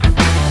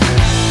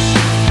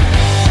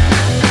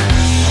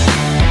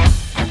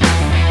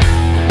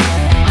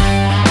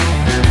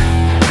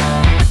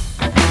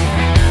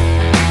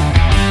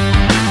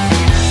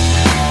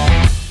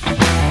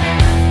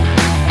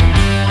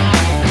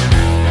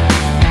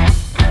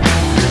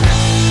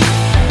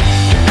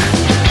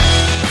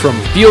From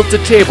field to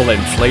table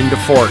and flame to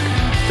fork,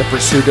 the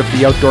pursuit of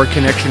the outdoor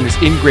connection is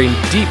ingrained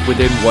deep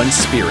within one's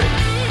spirit.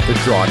 The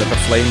draw to the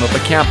flame of a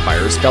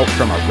campfire is felt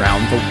from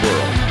around the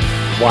world.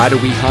 Why do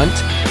we hunt?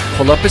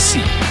 Pull up a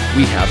seat.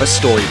 We have a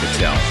story to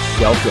tell.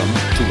 Welcome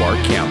to our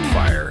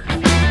campfire.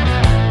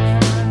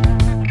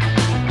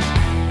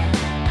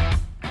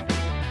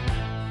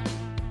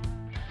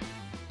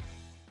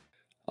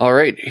 All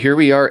right, here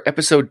we are,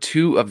 episode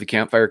 2 of the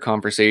Campfire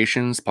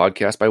Conversations,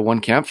 podcast by One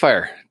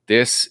Campfire.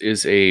 This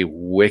is a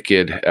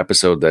wicked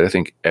episode that I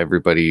think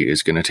everybody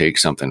is going to take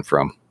something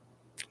from.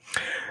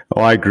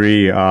 Oh, I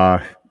agree.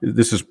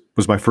 This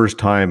was my first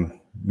time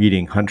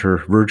meeting Hunter,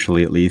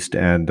 virtually at least,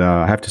 and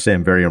I have to say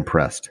I'm very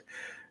impressed.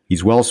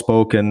 He's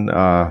well-spoken,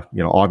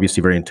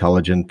 obviously very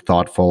intelligent,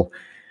 thoughtful,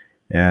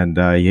 and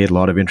he had a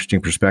lot of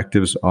interesting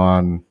perspectives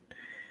on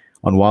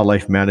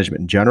wildlife management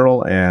in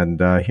general, and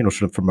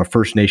sort of from a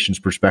First Nations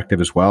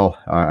perspective as well.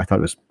 I thought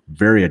it was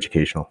very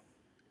educational.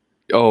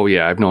 Oh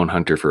yeah, I've known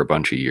Hunter for a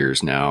bunch of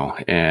years now,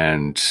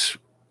 and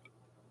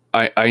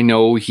I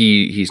know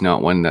he's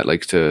not one that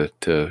likes to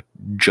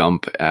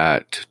jump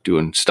at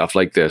doing stuff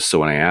like this. So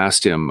when I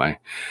asked him,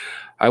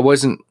 I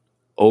wasn't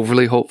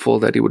overly hopeful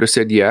that he would have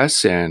said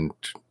yes, and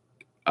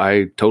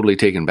I totally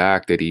taken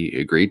back that he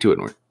agreed to it,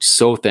 and we're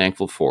so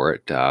thankful for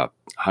it.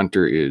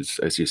 Hunter is,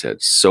 as you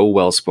said, so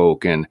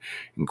well-spoken,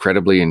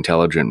 incredibly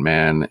intelligent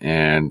man,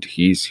 and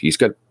he's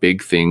got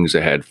big things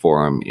ahead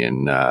for him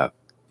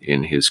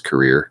in his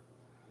career.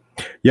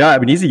 Yeah, I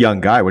mean, he's a young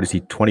guy. What is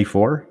he,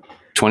 24?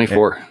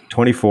 24.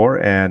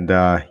 24, and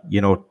there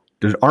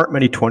aren't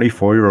many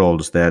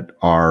 24-year-olds that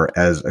are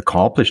as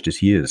accomplished as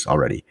he is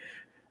already,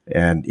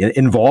 and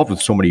involved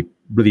with so many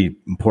really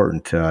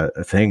important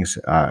things.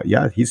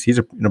 He's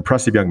an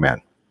impressive young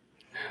man.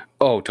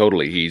 Oh,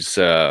 totally. He's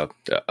a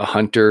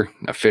hunter,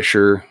 a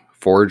fisher,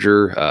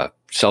 forager,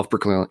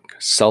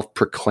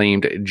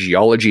 self-proclaimed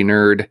geology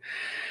nerd,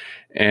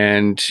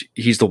 and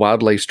he's the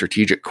wildlife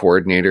strategic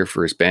coordinator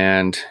for his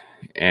band.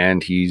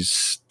 And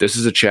this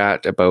is a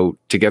chat about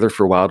Together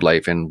for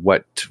Wildlife and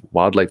what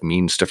wildlife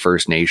means to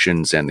First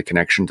Nations and the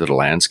connection to the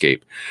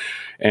landscape.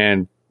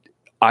 And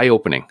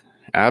eye-opening,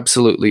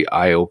 absolutely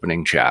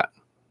eye-opening chat.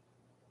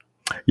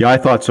 Yeah, I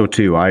thought so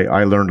too.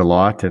 I learned a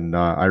lot, and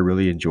I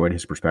really enjoyed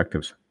his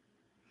perspectives.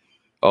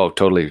 Oh,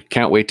 totally.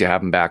 Can't wait to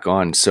have him back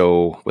on.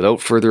 So without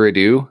further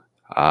ado,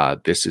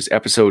 this is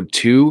episode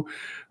 2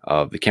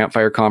 of the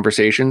Campfire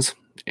Conversations.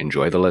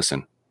 Enjoy the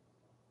listen.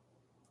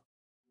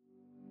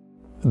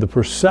 The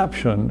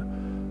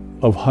perception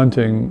of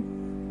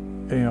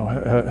hunting,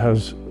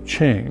 has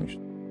changed.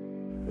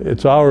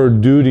 It's our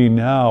duty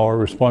now, our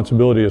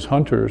responsibility as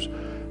hunters,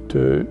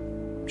 to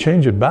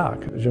change it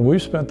back. And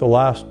we've spent the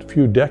last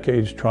few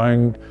decades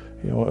trying,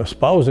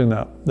 espousing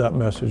that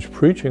message,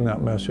 preaching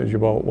that message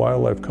about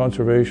wildlife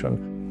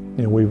conservation.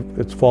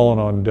 It's fallen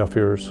on deaf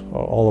ears,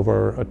 all of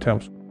our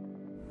attempts.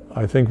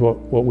 I think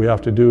what we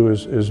have to do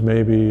is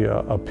maybe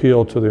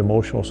appeal to the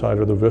emotional side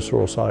or the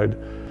visceral side.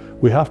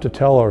 We have to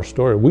tell our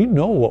story. We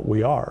know what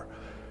we are.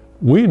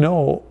 We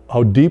know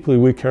how deeply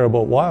we care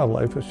about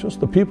wildlife. It's just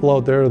the people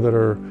out there that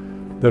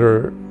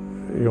are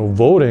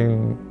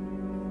voting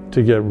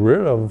to get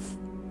rid of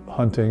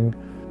hunting,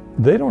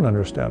 they don't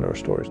understand our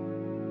stories.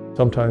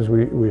 Sometimes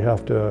we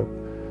have to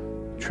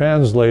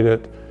translate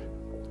it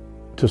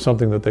to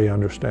something that they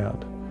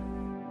understand.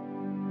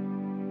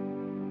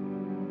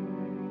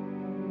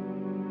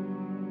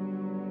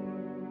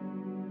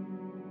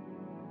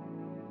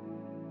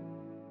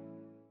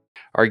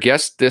 Our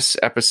guest this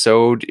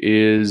episode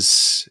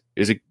is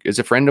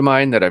a friend of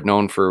mine that I've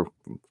known for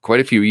quite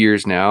a few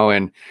years now,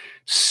 and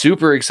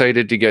super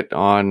excited to get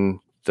on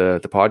the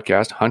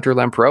podcast, Hunter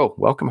Lampreau.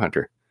 Welcome,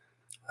 Hunter.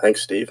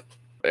 Thanks, Steve.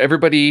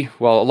 Everybody,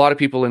 well, a lot of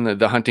people in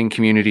the hunting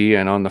community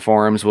and on the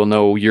forums will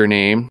know your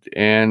name,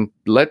 and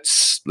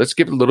let's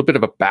give a little bit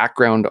of a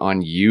background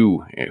on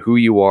you, who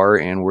you are,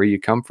 and where you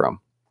come from.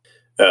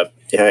 I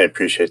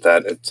appreciate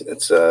that.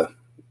 It's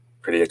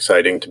pretty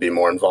exciting to be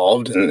more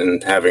involved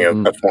in having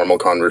a formal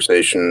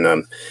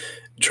conversation,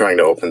 trying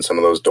to open some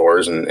of those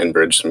doors and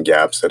bridge some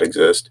gaps that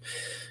exist.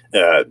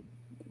 My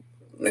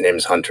name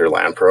is Hunter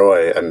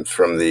Lampreau. I'm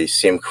from the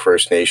Qwelminte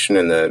First Nation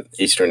in the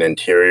eastern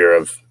interior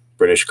of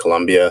British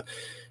Columbia.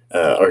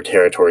 Our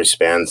territory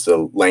spans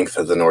the length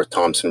of the North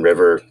Thompson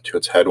River to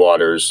its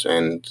headwaters,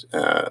 and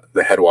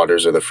the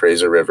headwaters are the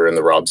Fraser River and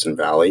the Robson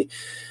Valley.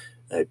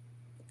 I'm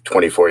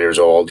 24 years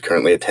old,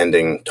 currently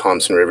attending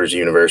Thompson Rivers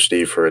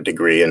University for a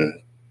degree in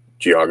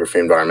geography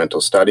and environmental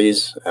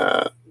studies.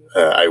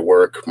 I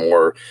work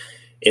more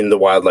in the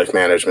wildlife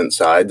management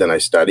side than I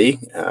study.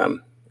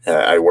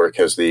 I work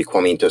as the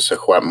Qwelminte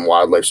Secwepemc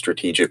Wildlife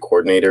Strategic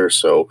Coordinator,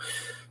 so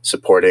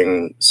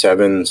supporting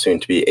 7, soon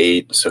to be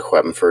 8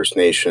 Secwepemc First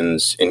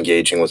Nations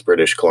engaging with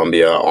British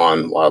Columbia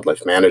on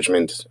wildlife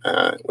management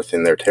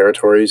within their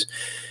territories.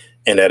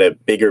 And at a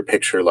bigger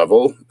picture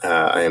level,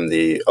 I am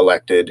the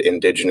elected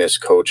Indigenous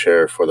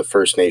co-chair for the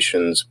First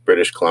Nations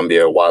British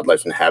Columbia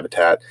Wildlife and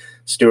Habitat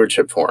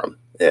Stewardship Forum.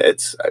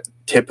 It's a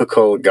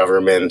typical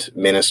government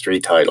ministry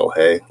title,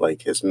 hey?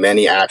 Like as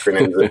many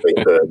acronyms as they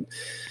could.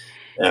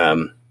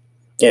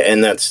 Yeah,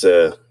 and that's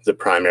the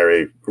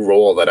primary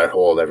role that I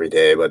hold every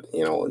day. But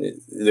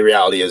the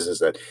reality is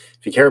that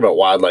if you care about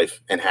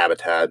wildlife and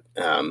habitat,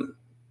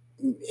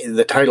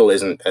 the title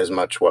isn't as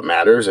much what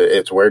matters.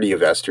 It's where do you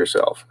vest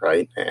yourself,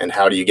 right? And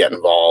how do you get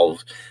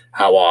involved?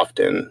 How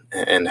often?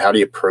 And how do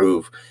you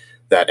prove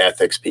that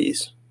ethics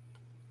piece?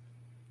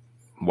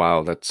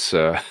 Wow, that's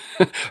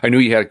I knew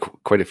you had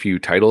quite a few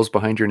titles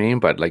behind your name,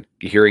 but like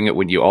hearing it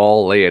when you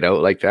all lay it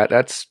out like that,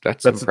 that's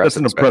impressive. That's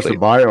an impressive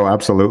bio,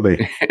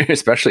 absolutely.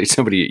 Especially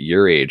somebody at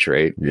your age,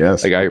 right?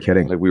 Yes, like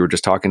kidding. Like we were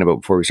just talking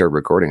about before we started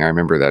recording. I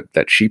remember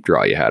that sheep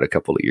draw you had a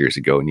couple of years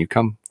ago, and you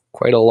come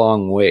quite a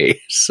long way.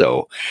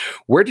 So,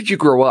 where did you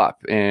grow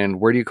up,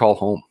 and where do you call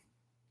home?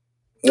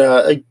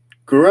 I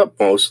grew up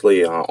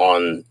mostly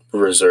on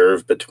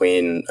reserve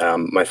between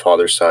my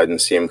father's side in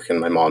Siemk and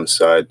my mom's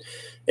side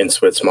in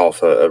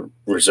Switsmalf, a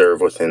reserve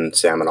within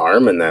Salmon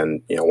Arm, and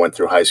then went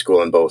through high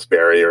school in both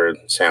Barrier and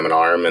Salmon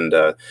Arm, and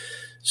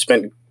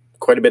spent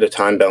quite a bit of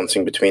time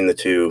bouncing between the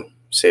two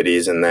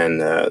cities, and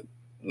then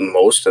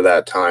most of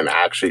that time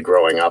actually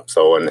growing up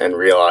though, and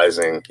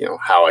realizing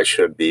how I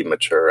should be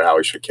mature, how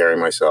I should carry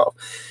myself.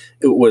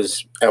 It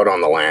was out on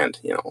the land,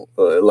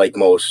 like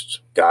most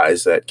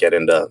guys that get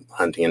into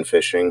hunting and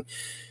fishing.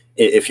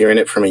 If you're in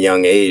it from a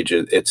young age,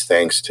 it's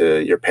thanks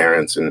to your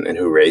parents and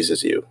who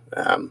raises you.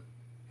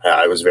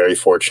 I was very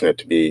fortunate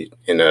to be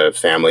in a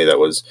family that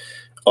was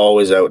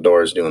always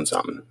outdoors doing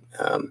something.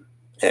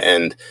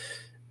 And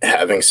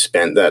having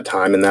spent that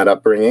time in that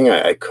upbringing,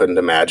 I couldn't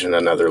imagine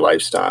another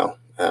lifestyle.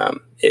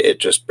 It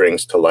just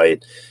brings to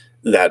light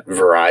that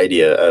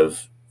variety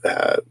of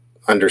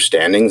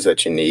understandings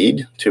that you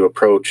need to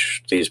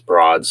approach these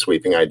broad,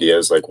 sweeping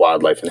ideas like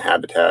wildlife and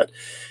habitat.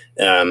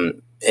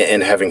 And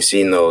having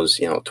seen those,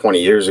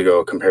 20 years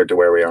ago compared to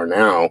where we are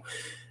now,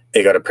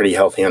 they got a pretty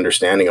healthy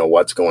understanding of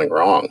what's going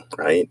wrong,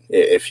 right?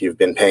 If you've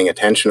been paying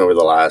attention over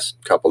the last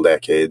couple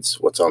decades,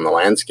 what's on the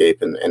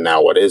landscape and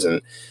now what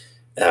isn't,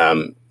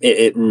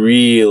 it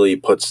really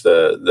puts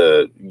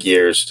the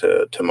gears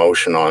to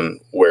motion on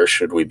where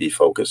should we be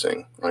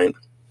focusing, right?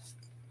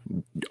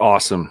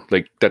 Awesome.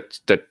 Like that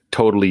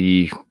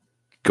totally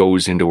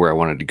goes into where I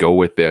wanted to go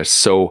with this.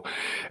 So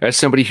as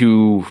somebody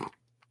who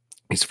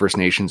is First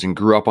Nations and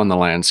grew up on the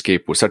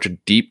landscape with such a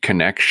deep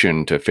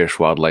connection to fish,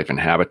 wildlife, and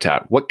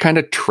habitat, what kind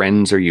of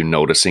trends are you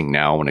noticing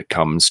now when it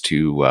comes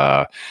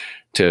to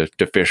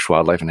fish,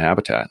 wildlife, and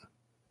habitat?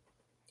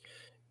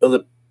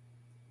 Well,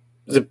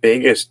 the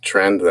biggest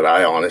trend that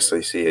I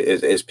honestly see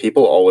is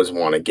people always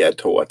want to get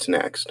to what's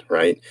next,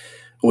 right?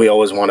 We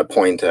always want to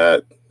point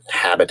at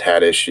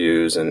habitat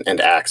issues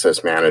and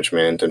access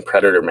management and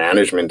predator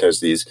management as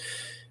these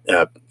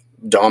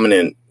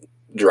dominant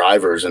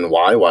drivers in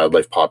why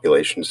wildlife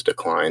populations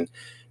decline.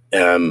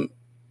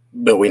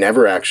 But we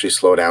never actually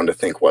slow down to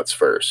think what's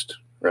first,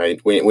 right?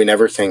 We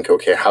never think,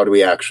 okay, how do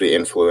we actually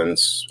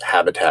influence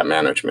habitat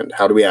management?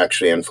 How do we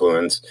actually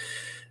influence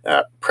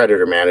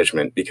predator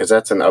management? Because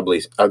that's an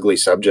ugly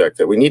subject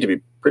that we need to be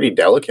pretty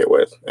delicate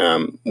with.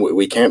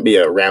 We can't be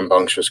a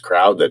rambunctious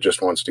crowd that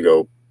just wants to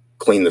go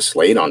clean the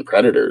slate on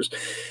predators.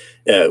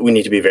 We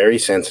need to be very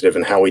sensitive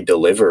in how we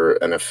deliver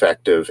an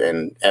effective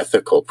and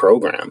ethical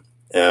program.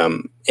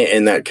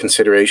 And that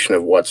consideration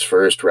of what's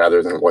first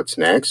rather than what's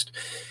next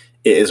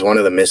is one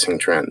of the missing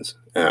trends.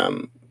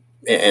 We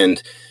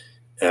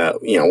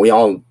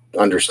all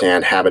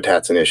understand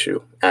habitat's an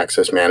issue,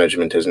 access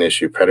management is an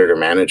issue, predator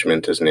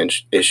management is an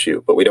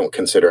issue, but we don't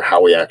consider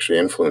how we actually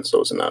influence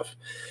those enough.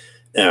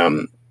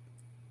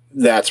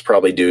 That's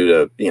probably due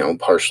to,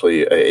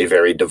 partially a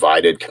very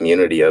divided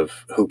community of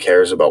who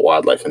cares about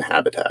wildlife and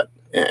habitat,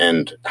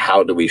 and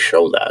how do we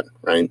show that,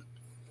 right?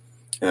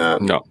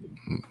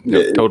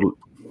 Totally.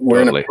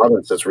 We're in a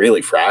province that's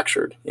really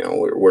fractured.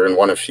 We're in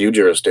one of few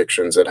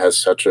jurisdictions that has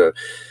such a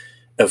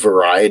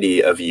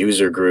variety of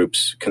user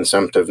groups,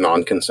 consumptive,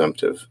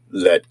 non-consumptive,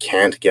 that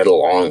can't get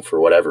along for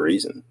whatever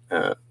reason.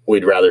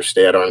 We'd rather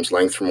stay at arm's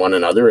length from one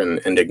another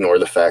and ignore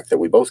the fact that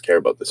we both care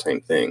about the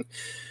same thing.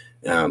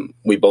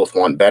 We both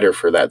want better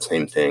for that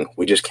same thing.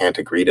 We just can't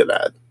agree to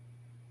that.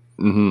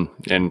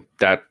 Mm-hmm. And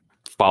that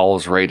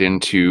falls right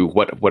into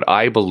what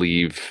I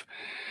believe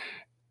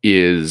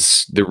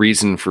is the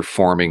reason for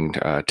forming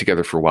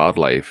Together for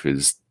Wildlife.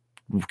 Is,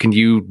 can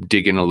you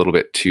dig in a little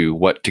bit to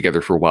what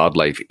Together for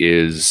Wildlife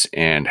is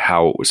and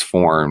how it was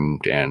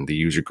formed and the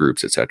user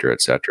groups, et cetera,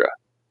 et cetera?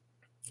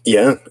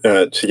 Yeah.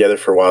 Together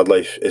for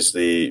Wildlife is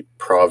the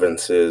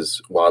province's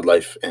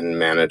wildlife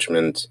and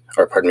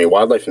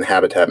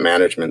habitat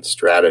management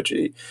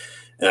strategy.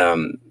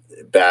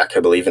 Back,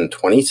 I believe in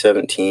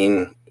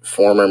 2017,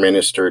 former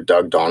Minister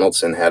Doug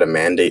Donaldson had a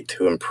mandate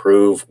to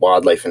improve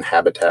wildlife and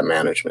habitat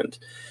management.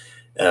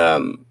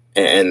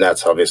 And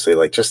that's obviously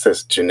like just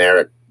this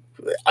generic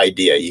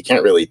idea. You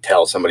can't really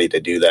tell somebody to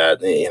do that.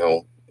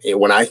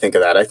 When I think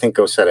of that, I think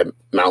go set a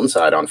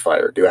mountainside on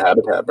fire, do a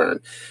habitat burn.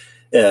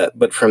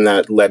 But from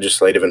that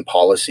legislative and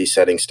policy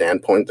setting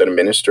standpoint that a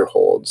minister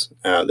holds,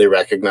 they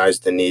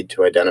recognize the need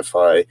to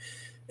identify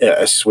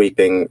a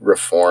sweeping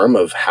reform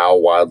of how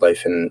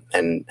wildlife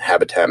and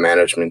habitat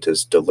management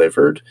is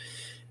delivered.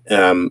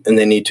 And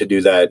they need to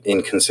do that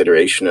in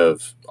consideration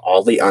of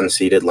all the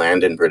unceded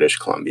land in British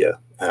Columbia.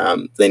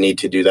 They need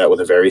to do that with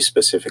a very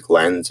specific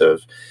lens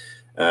of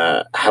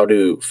how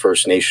do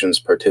First Nations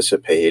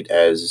participate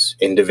as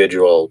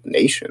individual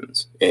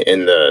nations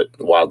in the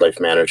wildlife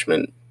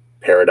management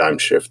paradigm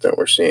shift that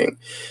we're seeing.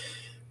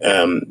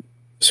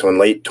 So in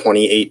late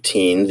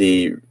 2018,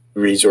 the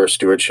Resource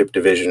Stewardship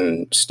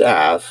Division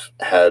staff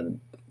had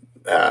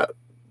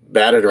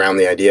batted around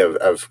the idea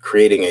of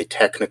creating a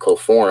technical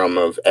forum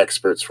of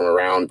experts from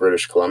around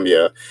British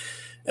Columbia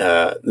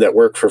that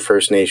work for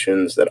First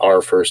Nations, that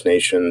are First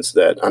Nations,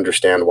 that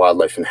understand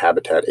wildlife and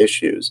habitat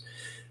issues.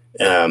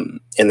 And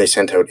they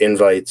sent out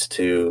invites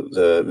to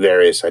the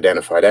various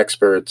identified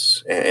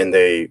experts, and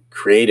they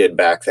created,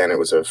 back then, it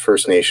was a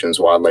First Nations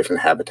wildlife and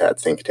habitat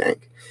think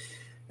tank.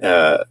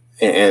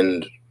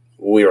 And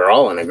we were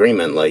all in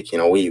agreement,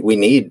 we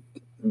need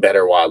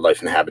better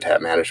wildlife and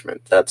habitat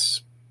management.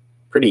 That's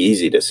pretty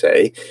easy to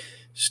say,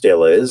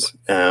 still is.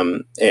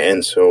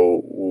 And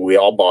so we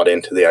all bought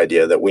into the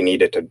idea that we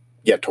needed to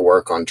get to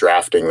work on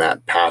drafting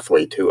that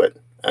pathway to it.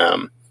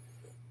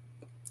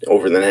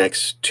 Over the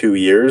next 2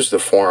 years, the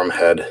forum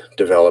had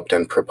developed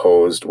and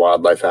proposed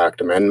Wildlife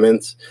Act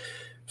amendments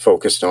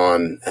focused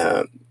on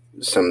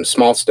some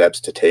small steps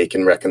to take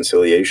in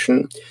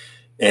reconciliation,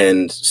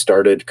 and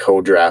started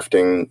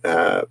co-drafting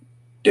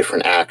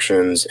different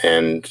actions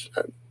and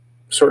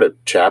sort of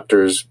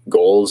chapters,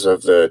 goals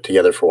of the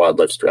Together for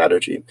Wildlife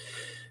strategy.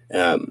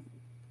 And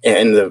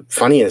the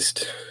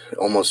funniest,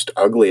 almost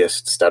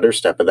ugliest stutter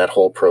step of that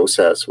whole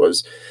process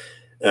was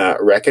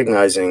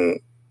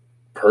recognizing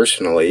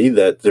personally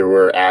that there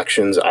were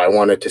actions I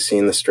wanted to see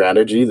in the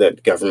strategy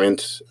that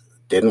government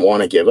didn't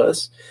want to give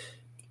us.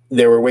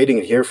 They were waiting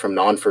to hear from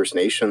non-First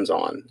Nations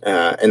on,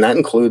 and that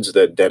includes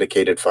the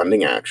dedicated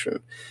funding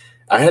action.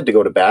 I had to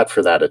go to bat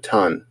for that a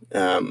ton.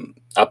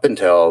 Up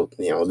until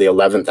the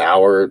 11th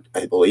hour,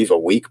 I believe a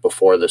week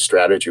before the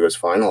strategy was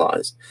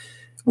finalized,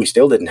 we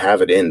still didn't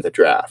have it in the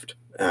draft.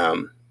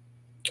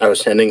 I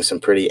was sending some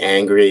pretty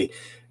angry,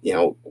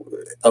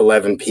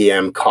 11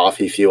 p.m.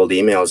 coffee-fueled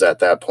emails at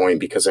that point,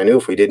 because I knew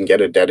if we didn't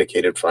get a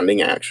dedicated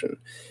funding action,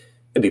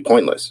 it'd be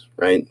pointless,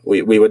 right?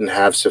 We wouldn't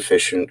have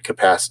sufficient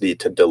capacity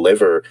to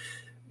deliver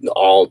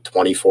all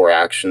 24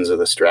 actions of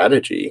the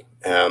strategy.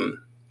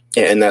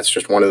 And that's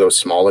just one of those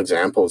small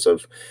examples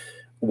of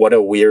what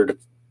a weird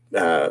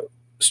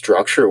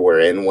structure we're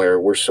in, where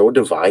we're so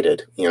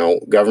divided.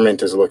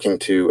 Government is looking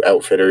to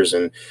outfitters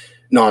and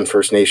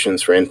non-First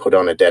Nations for input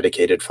on a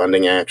dedicated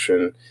funding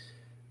action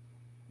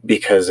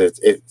because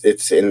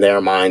it's in their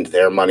mind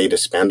their money to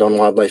spend on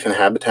wildlife and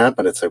habitat.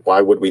 But it's like,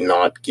 why would we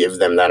not give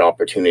them that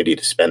opportunity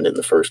to spend in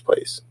the first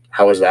place?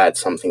 How is that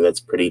something that's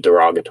pretty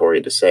derogatory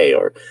to say,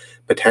 or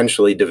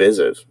potentially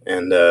divisive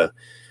and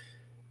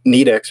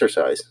need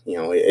exercise?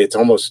 It's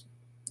almost,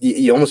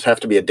 you almost have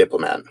to be a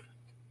diplomat.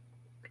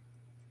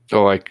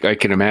 Oh, I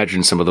can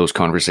imagine some of those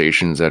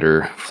conversations that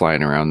are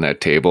flying around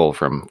that table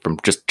from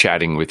just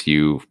chatting with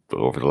you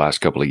over the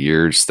last couple of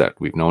years that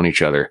we've known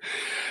each other.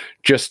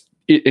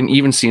 And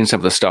even seeing some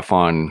of the stuff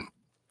on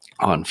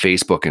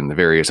Facebook and the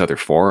various other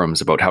forums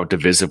about how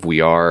divisive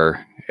we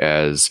are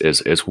as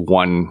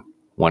one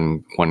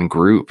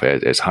group,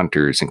 as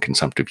hunters and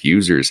consumptive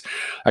users.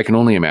 I can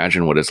only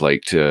imagine what it's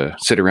like to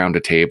sit around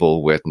a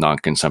table with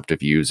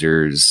non-consumptive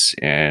users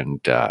and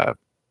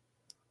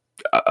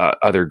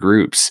other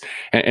groups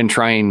and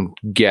try and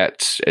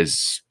get,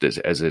 as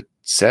it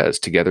says,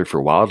 together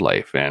for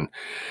wildlife. And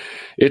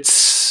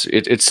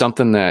it's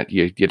something that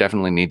you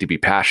definitely need to be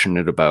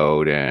passionate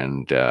about.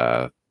 And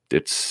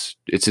it's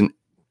an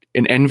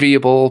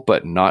enviable,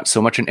 but not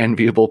so much an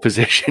enviable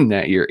position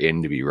that you're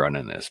in to be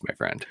running this, my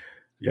friend.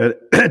 Yeah,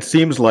 it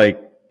seems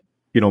like,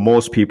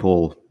 most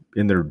people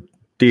in their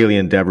daily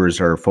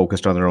endeavors are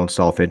focused on their own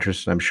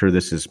self-interest. I'm sure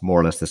this is more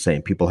or less the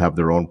same. People have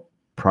their own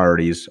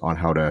priorities on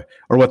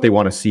or what they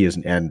want to see as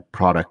an end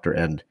product or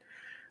end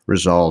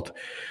result.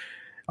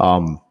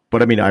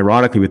 But I mean,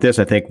 ironically with this,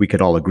 I think we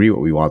could all agree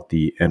what we want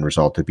the end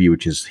result to be,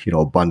 which is,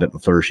 abundant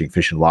and flourishing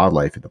fish and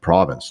wildlife in the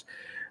province.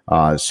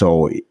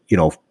 So,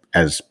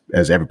 as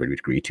everybody would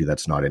agree to,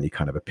 that's not any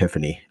kind of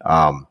epiphany.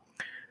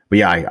 But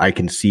yeah, I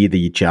can see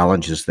the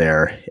challenges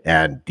there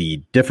and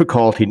the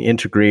difficulty in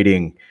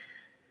integrating,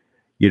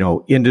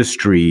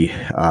 industry,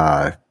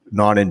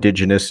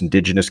 non-Indigenous,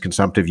 Indigenous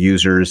consumptive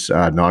users,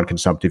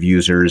 non-consumptive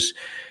users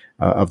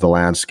of the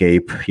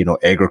landscape,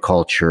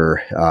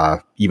 agriculture,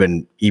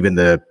 even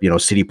the,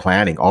 city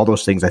planning. All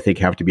those things I think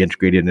have to be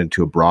integrated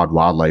into a broad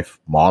wildlife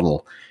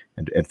model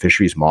and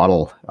fisheries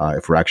model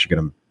if we're actually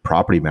going to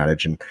properly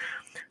manage. And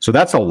so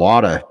that's a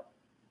lot of,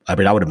 I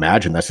would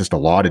imagine that's just a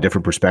lot of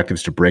different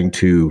perspectives to bring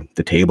to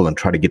the table and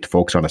try to get to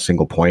focus on a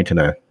single point in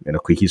a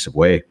cohesive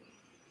way.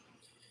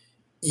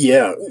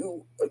 Yeah,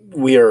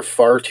 we are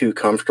far too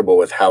comfortable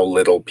with how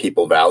little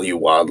people value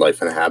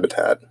wildlife and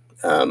habitat.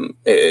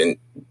 And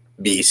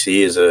BC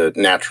is a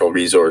natural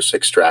resource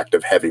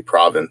extractive heavy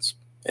province,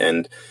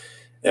 and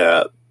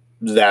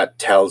that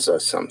tells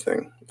us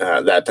something.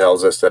 that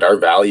tells us that our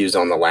values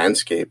on the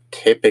landscape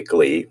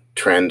typically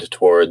trend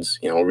towards,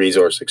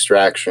 resource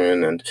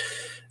extraction and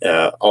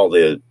all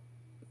the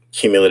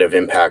cumulative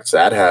impacts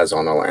that has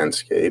on the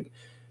landscape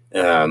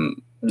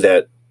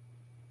that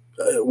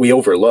we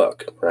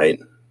overlook, right?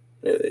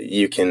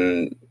 You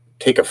can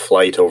take a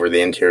flight over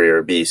the interior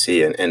of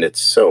BC and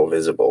it's so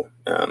visible.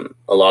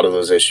 A lot of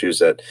those issues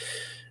that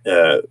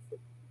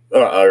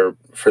are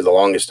for the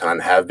longest time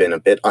have been a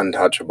bit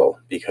untouchable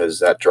because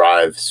that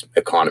drives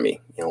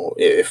economy.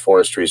 If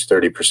forestry is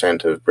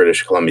 30% of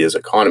British Columbia's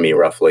economy,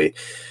 roughly,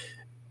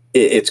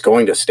 it's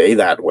going to stay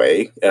that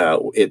way.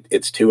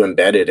 It's too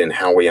embedded in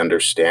how we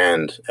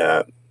understand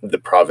the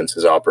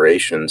province's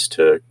operations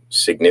to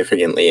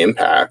significantly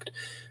impact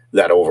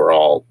that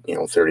overall,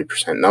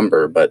 30%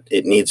 number, but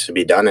it needs to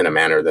be done in a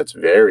manner that's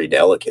very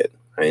delicate,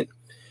 right?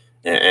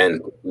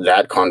 And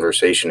that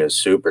conversation is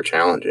super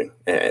challenging.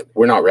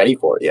 We're not ready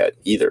for it yet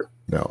either.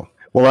 No.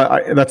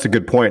 Well, that's a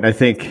good point. I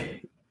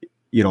think,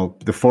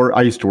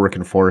 I used to work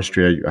in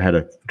forestry. I had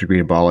a degree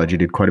in biology,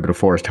 did quite a bit of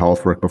forest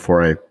health work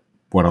before I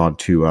went on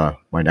to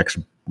my next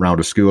round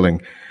of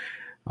schooling.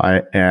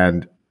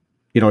 And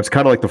it's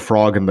kind of like the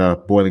frog in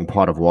the boiling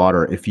pot of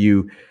water. If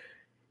you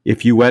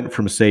went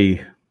from,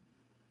 say,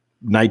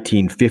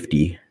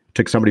 1950,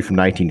 took somebody from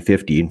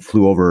 1950 and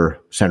flew over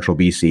central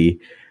BC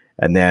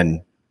and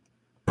then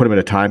put them in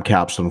a time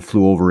capsule and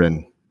flew over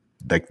in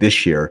like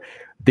this year,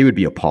 they would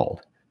be appalled.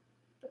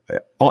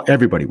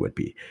 Everybody would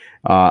be.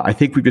 I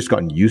think we've just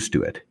gotten used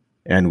to it.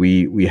 And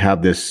we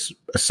have this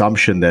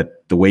assumption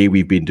that the way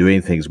we've been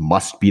doing things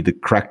must be the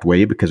correct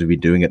way because we've been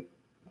doing it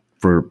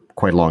for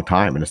quite a long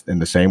time in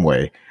the same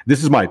way.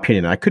 This is my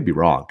opinion. I could be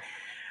wrong.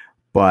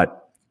 But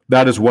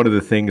that is one of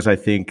the things I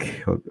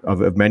think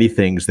of many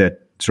things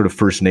that sort of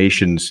First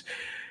Nations,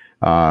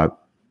 sort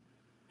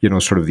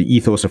of the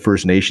ethos of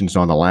First Nations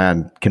on the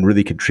land can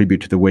really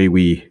contribute to the way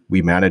we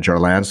manage our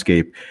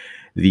landscape.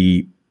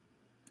 The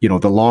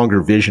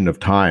longer vision of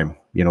time,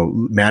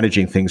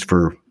 managing things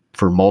for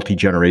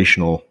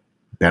multi-generational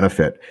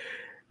benefit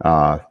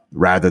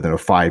rather than a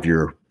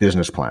 5-year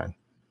business plan.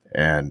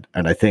 And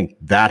I think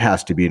that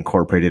has to be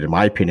incorporated, in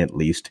my opinion, at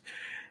least.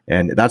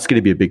 And that's going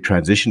to be a big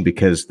transition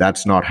because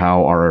that's not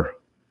how our,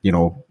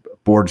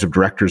 boards of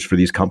directors for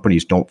these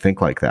companies don't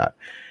think like that.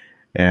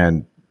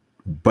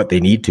 But they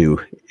need to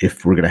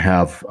if we're going to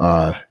have,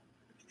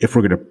 if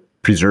we're going to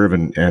preserve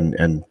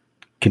and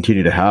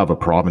continue to have a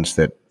province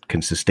that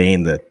can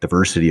sustain the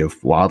diversity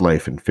of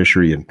wildlife and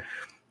fishery and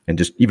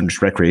just even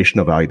just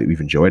recreational value that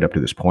we've enjoyed up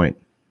to this point.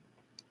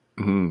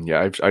 Mm-hmm.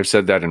 Yeah, I've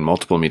said that in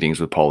multiple meetings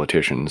with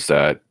politicians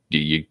that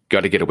you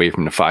got to get away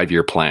from the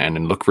 5-year plan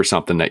and look for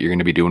something that you're going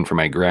to be doing for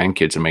my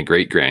grandkids and my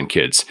great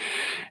grandkids.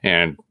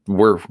 And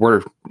we're,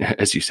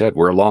 as you said,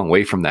 we're a long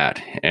way from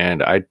that.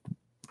 And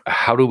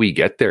how do we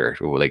get there?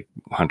 Like,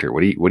 Hunter,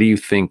 what do you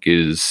think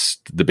is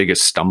the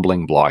biggest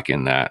stumbling block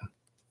in that?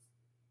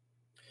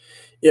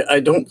 Yeah, I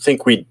don't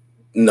think we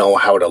know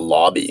how to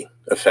lobby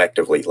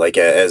effectively, like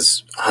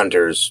as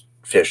hunters,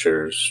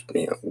 fishers,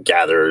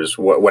 gatherers,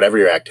 whatever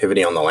your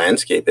activity on the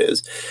landscape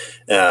is,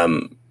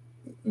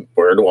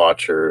 bird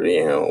watcher,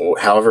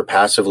 however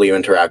passively you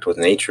interact with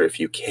nature. If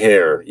you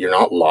care, you're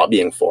not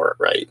lobbying for it,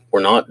 right?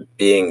 We're not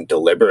being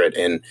deliberate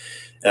in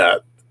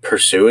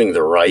pursuing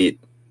the right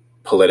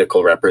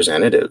political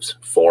representatives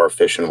for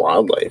fish and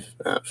wildlife,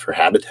 for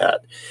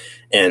habitat.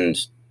 And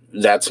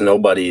that's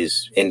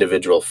nobody's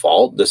individual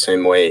fault, the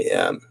same way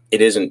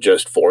it isn't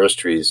just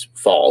forestry's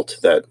fault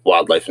that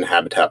wildlife and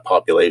habitat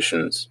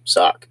populations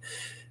suck.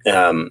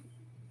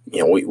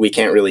 We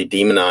can't really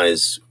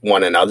demonize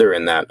one another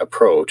in that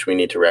approach. We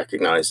need to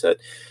recognize that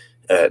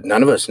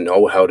none of us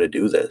know how to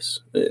do this.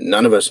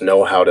 None of us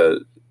know how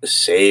to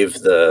save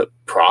the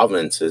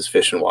province's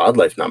fish and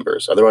wildlife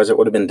numbers. Otherwise, it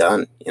would have been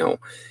done.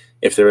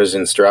 If there was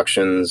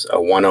instructions,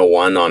 a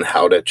 101 on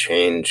how to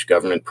change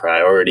government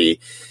priority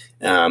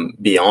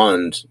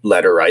beyond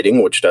letter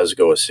writing, which does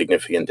go a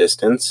significant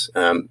distance,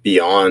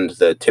 beyond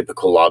the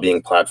typical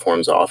lobbying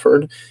platforms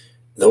offered,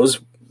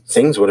 those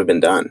things would have been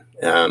done.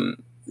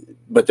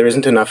 But there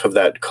isn't enough of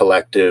that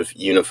collective,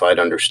 unified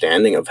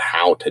understanding of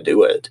how to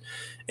do it.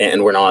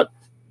 And we're not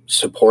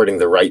supporting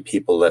the right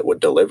people that would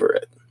deliver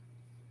it.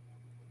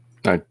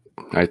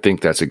 I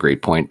think that's a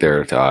great point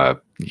there.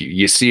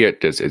 You see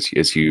it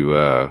as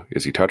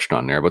you touched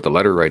on there, but the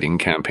letter writing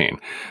campaign,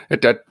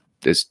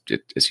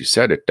 as you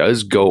said, it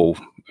does go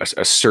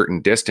a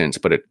certain distance,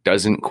 but it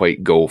doesn't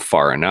quite go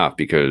far enough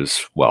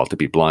because, well, to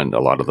be blunt,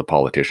 a lot of the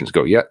politicians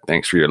go, "Yeah,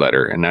 thanks for your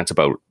letter," and that's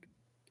about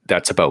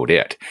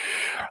it.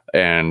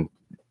 And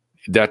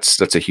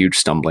that's a huge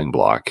stumbling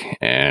block.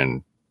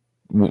 And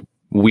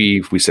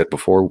we said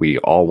before, we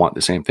all want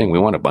the same thing. We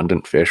want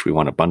abundant fish. We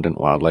want abundant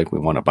wildlife. We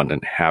want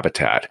abundant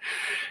habitat.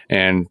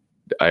 And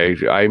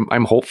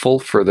I'm hopeful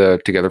for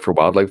the Together for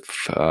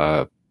Wildlife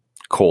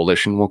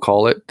coalition, we'll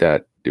call it,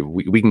 that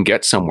we can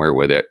get somewhere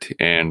with it.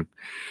 And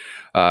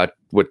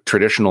with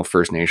traditional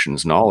First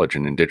Nations knowledge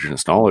and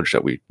Indigenous knowledge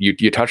that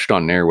you touched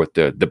on there with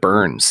the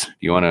burns.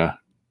 You want to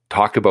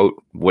talk about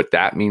what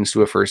that means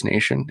to a First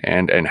Nation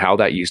and how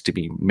that used to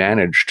be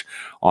managed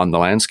on the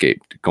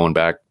landscape going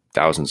back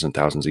thousands and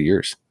thousands of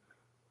years.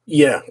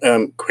 Yeah.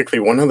 Quickly,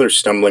 one other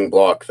stumbling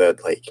block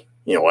that, like,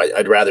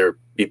 I'd rather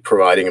be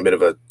providing a bit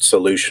of a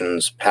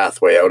solutions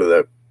pathway out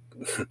of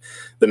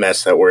the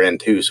mess that we're in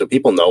too, so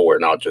people know we're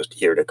not just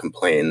here to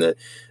complain.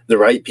 The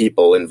right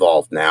people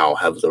involved now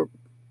have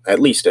at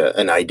least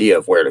an idea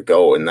of where to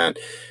go, and that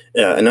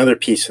another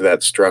piece of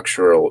that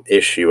structural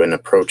issue in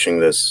approaching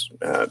this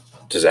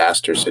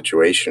disaster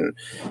situation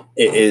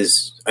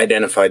is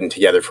identified in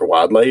Together for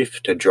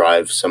Wildlife to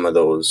drive some of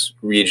those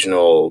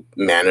regional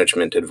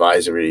management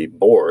advisory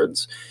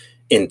boards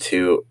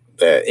into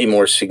a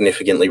more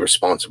significantly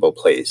responsible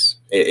place.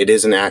 It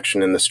is an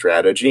action in the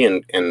strategy,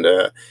 and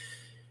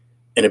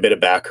a bit of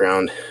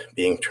background,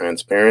 being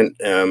transparent.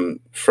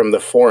 From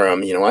the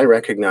forum, I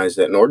recognize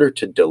that in order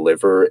to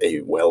deliver a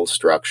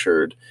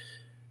well-structured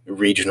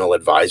regional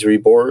advisory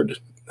board,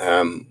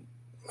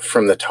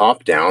 from the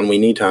top down, we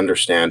need to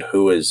understand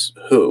who is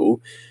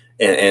who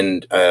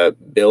and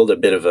build a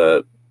bit of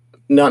a,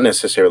 not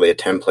necessarily a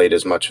template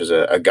as much as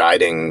a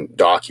guiding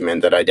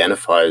document that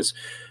identifies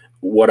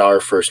what are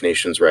First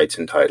Nations rights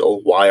and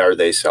title, why are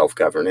they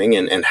self-governing,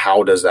 and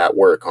how does that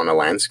work on a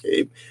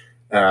landscape,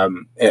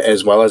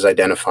 as well as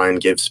identify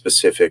and give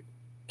specific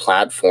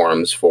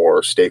platforms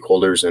for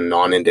stakeholders and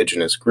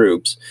non-Indigenous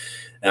groups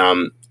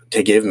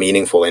to give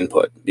meaningful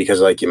input.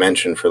 Because like you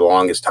mentioned, for the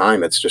longest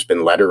time, it's just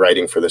been letter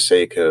writing for the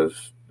sake of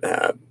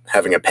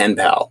having a pen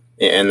pal,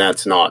 and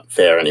that's not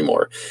fair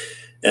anymore.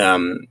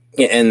 And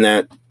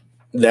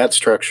that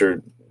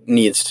structure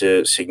needs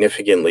to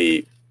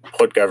significantly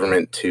put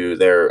government to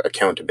their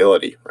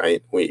accountability,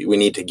 right? We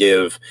need to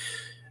give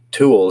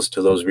tools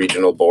to those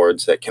regional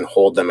boards that can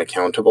hold them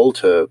accountable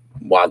to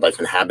wildlife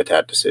and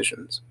habitat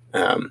decisions.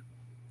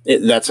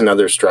 That's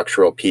another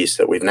structural piece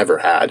that we've never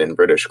had in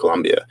British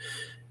Columbia.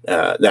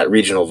 That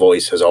regional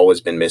voice has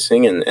always been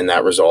missing, and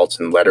that results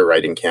in letter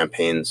writing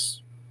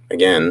campaigns,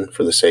 again,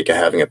 for the sake of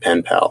having a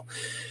pen pal.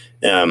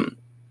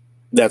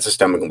 That's a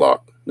stumbling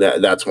block.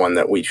 That's one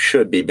that we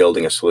should be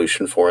building a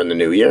solution for in the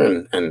new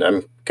year, and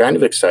I'm kind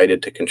of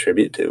excited to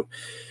contribute to.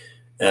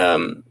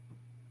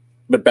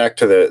 But back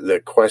to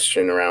the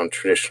question around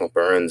traditional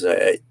burns,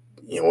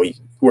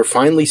 we're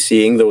finally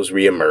seeing those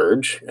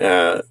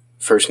reemerge.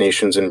 First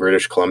Nations in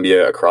British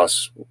Columbia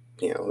across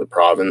the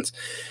province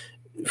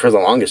for the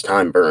longest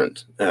time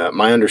burned.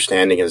 My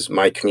understanding is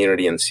my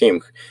community in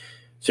Simc,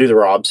 through the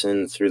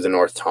Robson, through the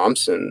North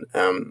Thompson,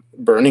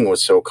 burning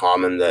was so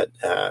common that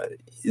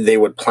they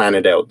would plan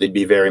it out. They'd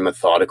be very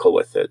methodical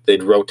with it.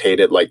 They'd rotate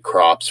it like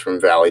crops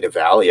from valley to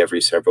valley every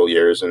several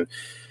years, and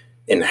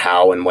in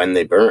how and when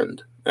they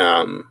burned.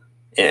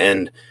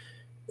 And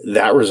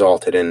that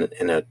resulted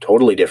in a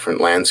totally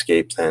different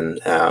landscape than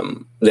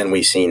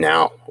we see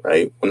now,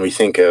 right? When we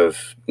think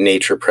of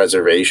nature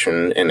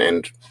preservation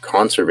and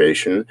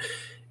conservation,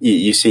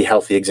 you see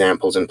healthy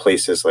examples in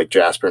places like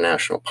Jasper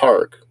National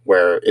Park,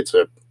 where it's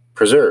a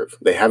preserve.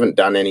 They haven't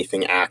done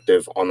anything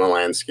active on the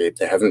landscape.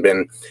 They haven't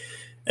been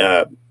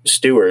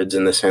stewards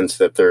in the sense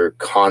that they're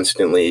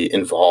constantly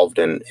involved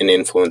in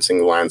influencing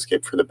the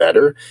landscape for the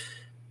better.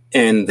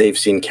 And they've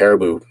seen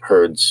caribou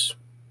herds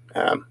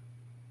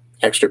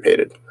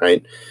extirpated,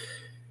 right?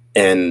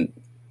 And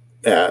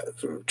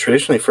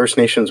traditionally, First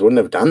Nations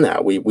wouldn't have done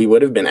that. We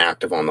would have been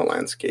active on the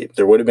landscape.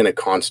 There would have been a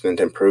constant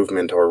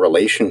improvement or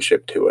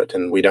relationship to it,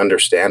 and we'd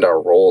understand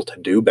our role to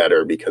do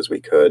better because we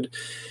could.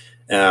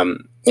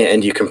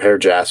 And you compare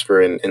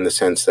Jasper in the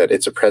sense that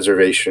it's a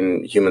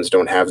preservation. Humans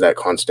don't have that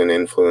constant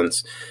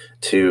influence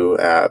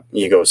to,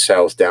 you go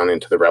south down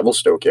into the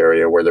Revelstoke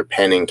area where they're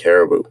penning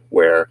caribou,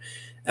 where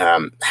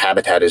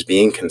habitat is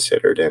being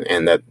considered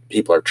and that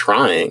people are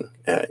trying.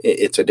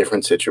 It's a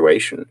different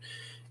situation.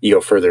 You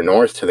go further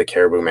north to the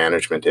caribou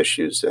management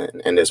issues,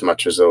 and as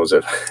much as those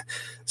have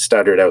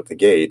stuttered out the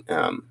gate,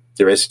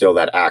 there is still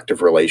that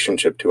active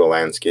relationship to a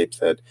landscape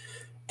that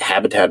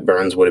habitat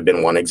burns would have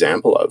been one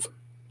example of.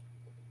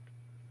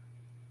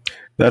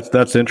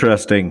 That's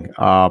interesting.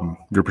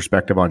 Your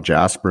perspective on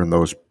Jasper and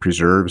those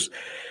preserves.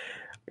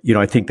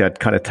 I think that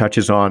kind of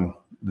touches on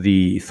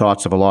the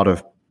thoughts of a lot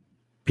of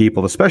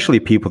people, especially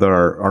people that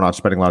are not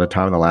spending a lot of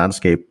time in the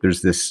landscape.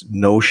 There's this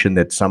notion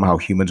that somehow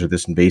humans are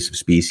this invasive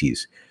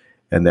species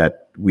and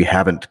that we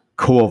haven't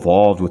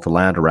co-evolved with the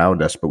land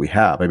around us, but we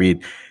have. I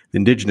mean, the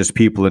indigenous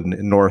people in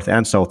North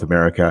and South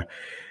America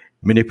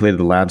manipulated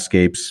the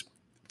landscapes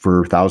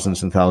for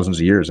thousands and thousands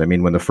of years. I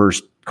mean, when the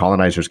first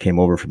colonizers came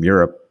over from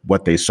Europe,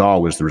 what they saw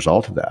was the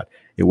result of that.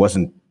 It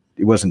wasn't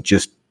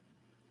just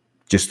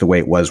the way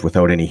it was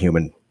without any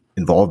human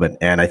involvement.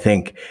 And I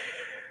think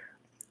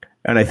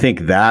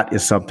that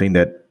is something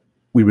that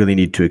we really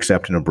need to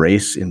accept and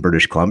embrace in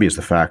British Columbia, is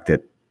the fact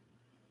that,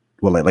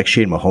 well, like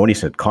Shane Mahoney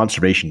said,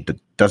 conservation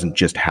doesn't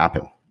just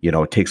happen.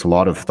 It takes a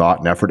lot of thought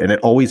and effort, and it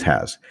always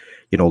has.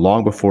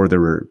 Long before there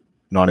were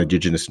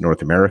non-Indigenous in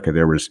North America,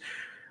 there was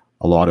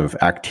a lot of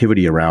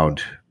activity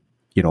around,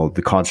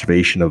 the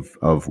conservation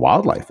of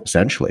wildlife,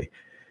 essentially.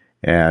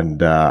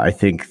 And I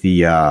think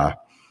the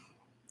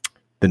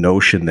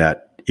notion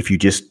that if you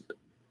just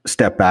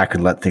step back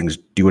and let things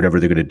do whatever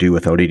they're going to do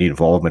without any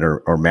involvement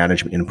or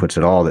management inputs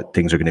at all, that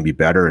things are going to be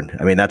better. And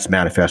I mean, that's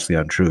manifestly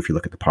untrue if you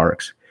look at the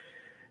parks.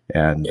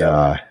 And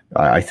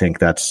I think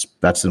that's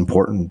an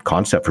important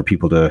concept for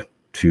people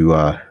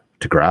to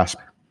grasp.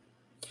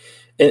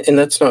 And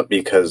that's not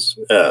because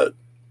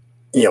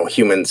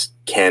humans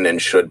can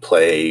and should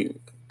play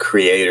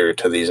creator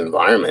to these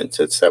environments.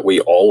 It's that we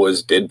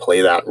always did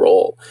play that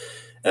role.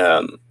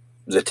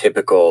 The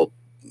typical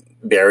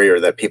barrier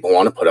that people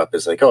want to put up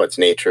is like, oh, it's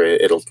nature,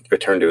 it'll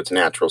return to its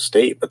natural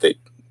state. But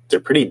they're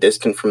pretty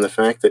distant from the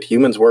fact that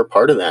humans were a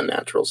part of that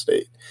natural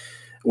state.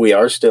 We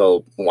are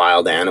still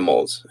wild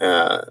animals.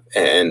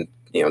 And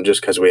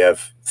just because we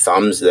have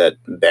thumbs that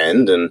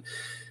bend and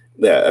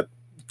a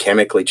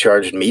chemically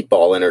charged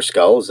meatball in our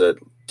skulls that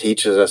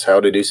teaches us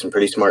how to do some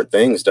pretty smart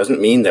things doesn't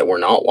mean that we're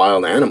not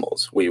wild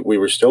animals. We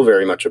were still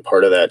very much a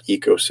part of that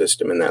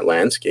ecosystem and that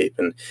landscape.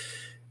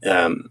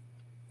 And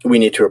we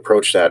need to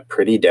approach that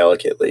pretty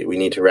delicately. We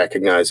need to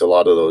recognize a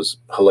lot of those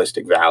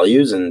holistic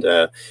values, and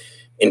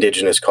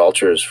indigenous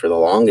cultures for the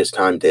longest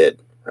time did,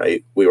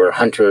 right? We were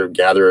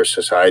hunter-gatherer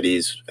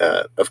societies.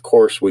 Of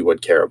course we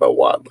would care about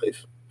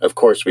wildlife. Of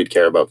course we'd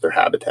care about their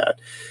habitat.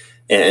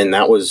 And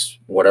that was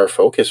what our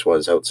focus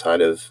was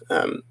outside of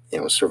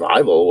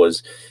survival,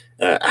 was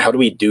how do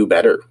we do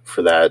better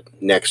for that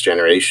next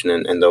generation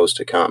and those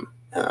to come?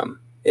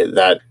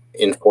 That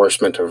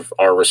enforcement of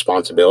our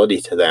responsibility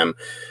to them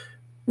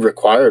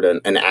required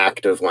an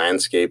active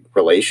landscape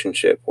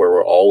relationship where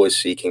we're always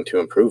seeking to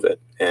improve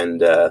it.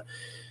 And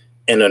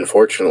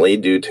unfortunately,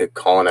 due to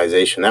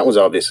colonization, that was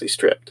obviously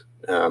stripped.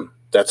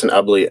 That's an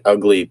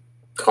ugly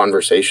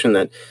conversation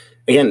that,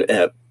 again,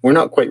 we're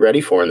not quite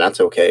ready for, and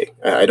that's okay.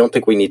 I don't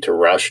think we need to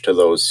rush to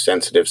those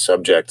sensitive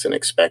subjects and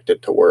expect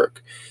it to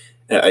work.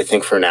 I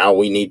think for now,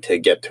 we need to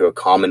get to a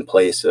common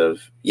place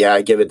of,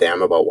 I give a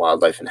damn about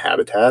wildlife and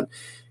habitat.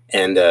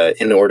 And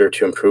in order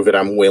to improve it,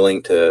 I'm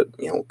willing to,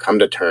 come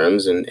to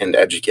terms and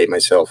educate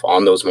myself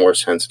on those more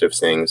sensitive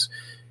things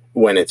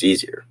when it's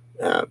easier.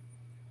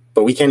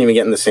 But we can't even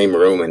get in the same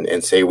room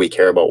and say we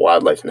care about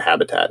wildlife and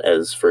habitat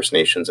as First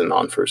Nations and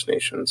non-First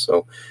Nations.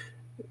 So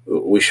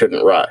we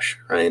shouldn't rush,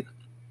 right?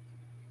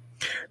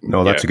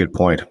 No, that's a good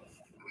point.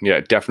 Yeah,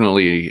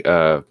 definitely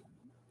a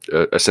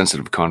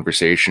sensitive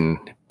conversation,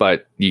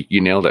 but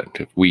you nailed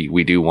it.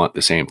 We do want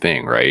the same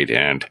thing, right?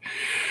 And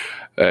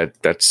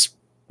that's,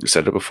 you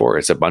said it before,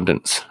 it's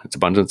abundance. It's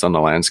abundance on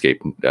the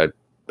landscape.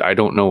 I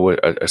don't know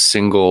a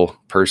single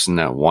person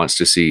that wants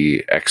to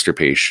see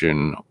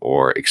extirpation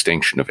or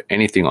extinction of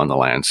anything on the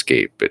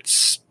landscape.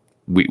 It's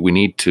we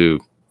need to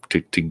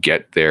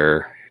get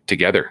there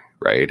together,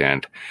 right?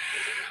 And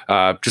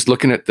just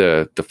looking at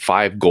the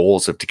 5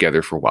 goals of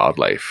Together for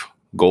Wildlife.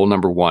 Goal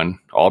number 1,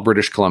 all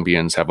British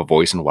Columbians have a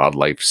voice in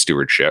wildlife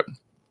stewardship.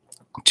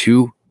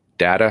 2,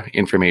 data,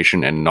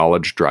 information, and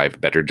knowledge drive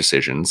better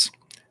decisions.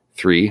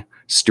 3,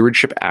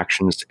 stewardship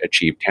actions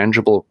achieve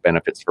tangible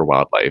benefits for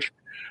wildlife.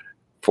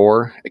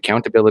 4,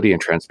 accountability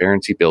and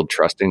transparency build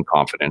trust and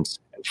confidence.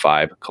 And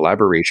 5,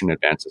 collaboration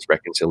advances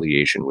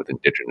reconciliation with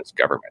Indigenous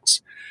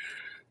governments.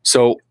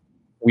 So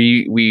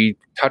we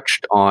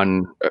touched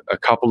on a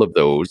couple of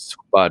those,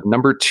 but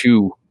number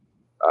 2,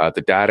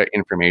 the data,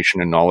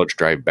 information, and knowledge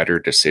drive better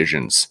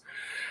decisions.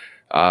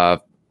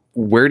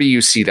 Where do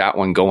you see that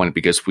one going?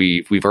 Because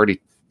we've already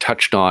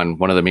touched on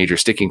one of the major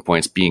sticking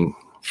points being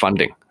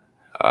funding.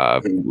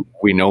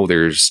 We know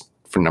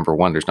for number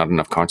 1, there's not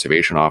enough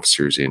conservation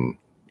officers in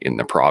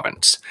the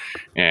province,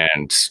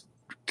 and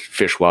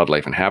Fish,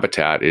 Wildlife, and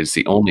Habitat is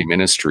the only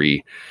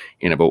ministry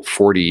in about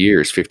 50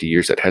 years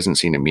that hasn't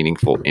seen a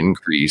meaningful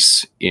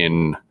increase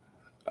in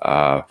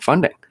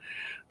funding.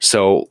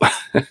 So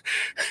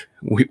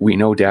we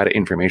know data,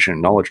 information,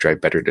 and knowledge drive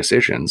better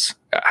decisions.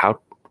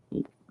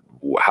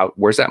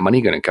 Where's that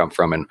money going to come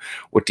from, and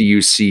what do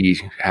you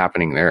see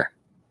happening there?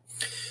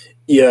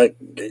 Yeah,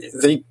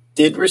 they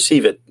did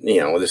receive it.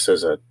 This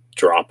is a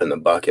drop in the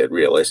bucket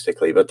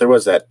realistically, but there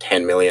was that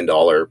 $10 million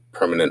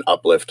permanent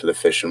uplift to the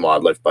fish and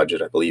wildlife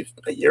budget, I believe,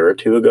 a year or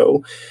two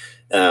ago.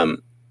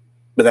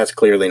 But that's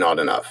clearly not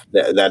enough.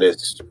 That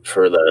is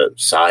for the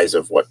size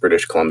of what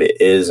British Columbia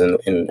is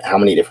and how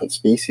many different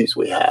species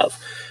we have.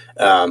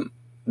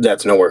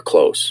 That's nowhere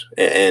close.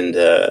 And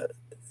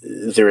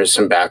there is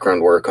some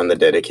background work on the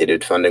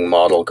dedicated funding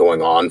model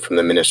going on from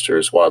the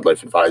Minister's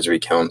Wildlife Advisory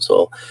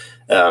Council.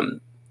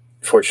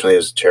 Fortunately,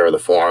 as chair of the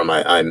forum,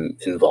 I'm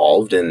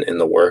involved in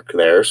the work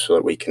there so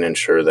that we can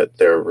ensure that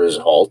their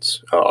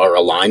results are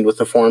aligned with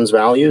the forum's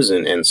values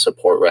and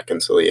support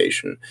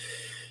reconciliation.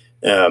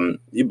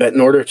 But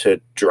in order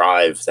to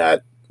drive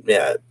that,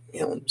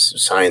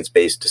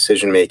 science-based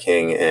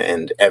decision-making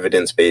and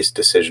evidence-based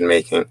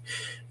decision-making,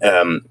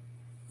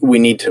 we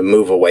need to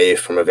move away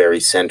from a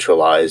very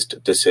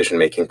centralized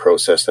decision-making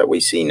process that we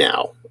see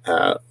now.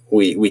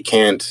 We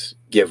can't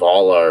give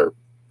all our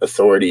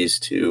authorities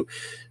to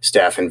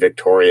staff in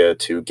Victoria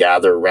to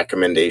gather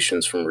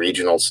recommendations from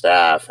regional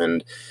staff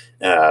and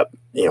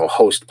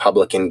host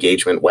public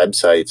engagement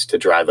websites to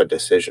drive a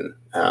decision.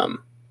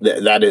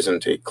 That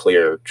isn't a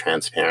clear,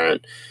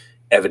 transparent,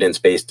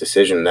 evidence-based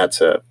decision, that's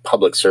a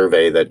public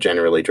survey that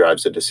generally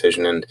drives a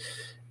decision. And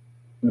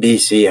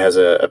BC has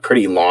a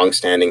pretty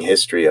long-standing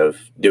history of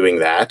doing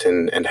that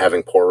and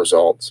having poor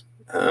results.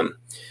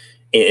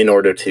 In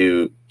order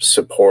to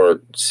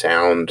support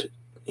sound,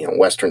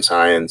 Western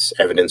science,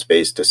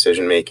 evidence-based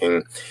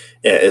decision-making,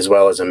 as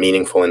well as a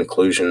meaningful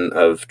inclusion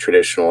of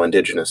traditional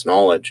Indigenous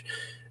knowledge,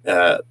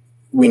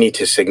 we need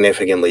to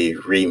significantly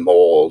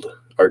remold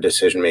our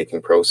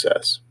decision-making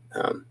process.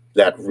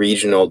 That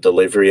regional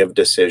delivery of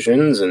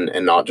decisions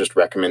and not just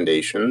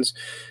recommendations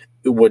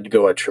would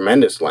go a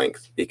tremendous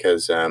length,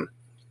 because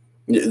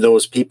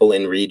those people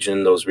in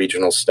region, those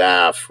regional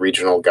staff,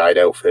 regional guide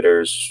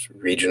outfitters,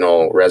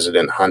 regional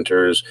resident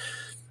hunters,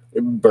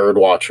 bird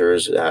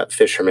watchers,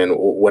 fishermen,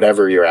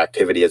 whatever your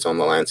activity is on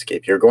the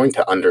landscape, you're going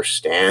to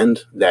understand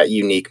that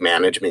unique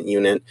management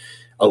unit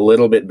a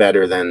little bit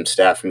better than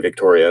staff in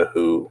Victoria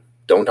who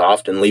don't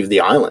often leave the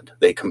island.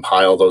 They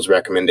compile those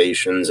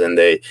recommendations and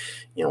they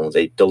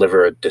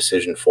deliver a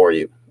decision for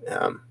you.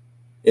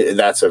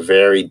 That's a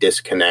very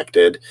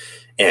disconnected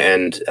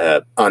and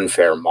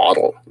unfair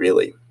model,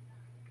 really.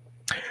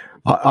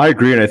 I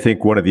agree, and I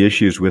think one of the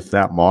issues with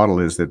that model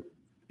is that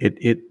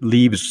it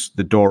leaves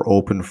the door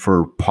open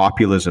for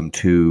populism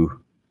to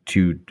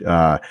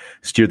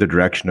steer the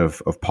direction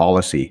of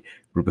policy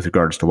with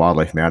regards to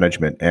wildlife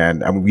management.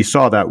 And I mean, we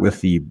saw that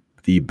with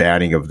the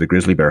banning of the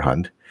grizzly bear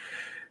hunt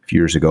a few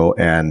years ago,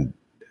 and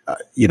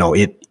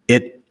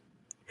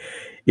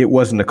it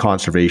wasn't a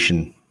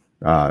conservation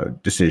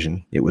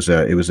decision. It was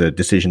a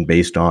decision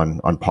based on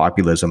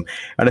populism,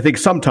 and I think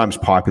sometimes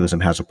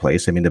populism has a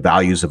place. I mean, the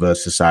values of a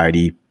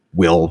society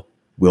will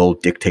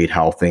dictate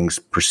how things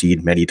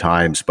proceed many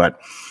times.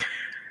 But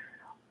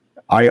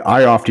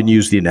I often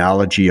use the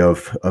analogy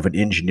of an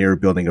engineer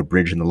building a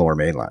bridge in the Lower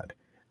Mainland.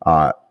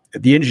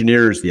 The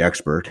engineer is the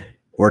expert,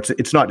 or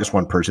it's not just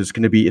one person. It's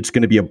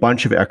going to be a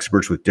bunch of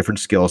experts with different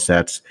skill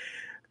sets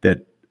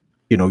that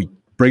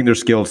bring their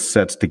skill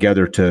sets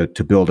together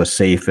to build a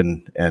safe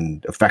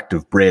and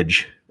effective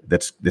bridge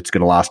that's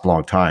going to last a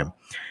long time.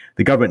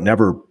 The government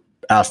never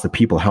asked the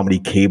people how many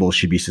cables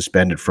should be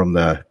suspended from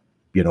the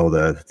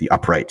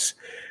uprights.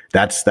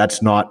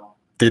 That's not,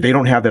 they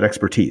don't have that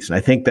expertise. And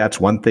I think that's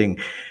one thing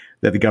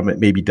that the government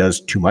maybe does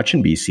too much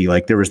in BC.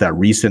 Like there was that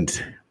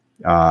recent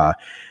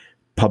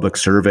public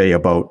survey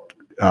about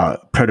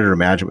predator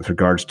management with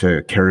regards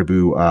to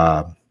caribou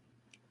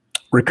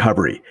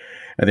recovery.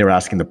 And they were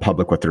asking the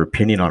public what their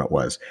opinion on it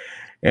was.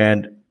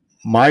 And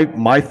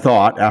my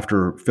thought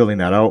after filling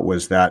that out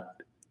was that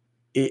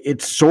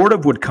it sort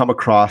of would come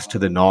across to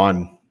the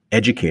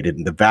non-educated,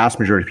 and the vast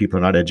majority of people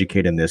are not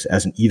educated in this,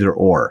 as an either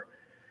or.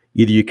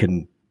 Either you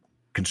can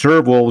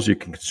conserve wolves, or you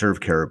can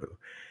conserve caribou.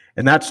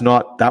 And that's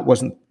not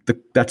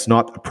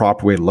the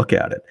proper way to look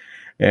at it.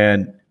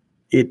 And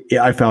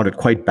I found it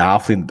quite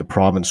baffling that the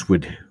province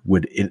would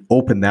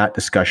open that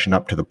discussion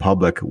up to the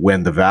public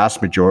when the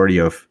vast majority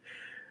of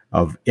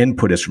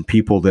input is from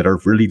people that are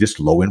really just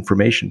low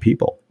information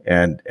people.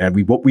 And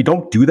we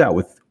don't do that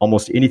with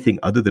almost anything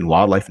other than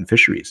wildlife and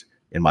fisheries,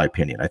 in my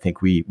opinion. I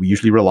think we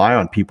usually rely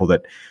on people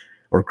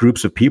or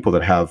groups of people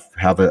that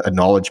have a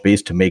knowledge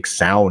base to make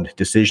sound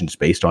decisions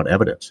based on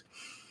evidence.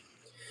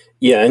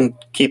 Yeah, and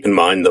keep in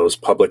mind those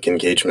public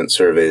engagement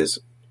surveys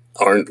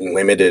aren't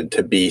limited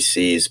to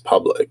BC's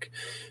public.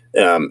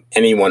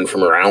 Anyone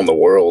from around the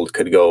world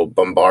could go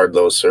bombard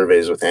those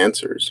surveys with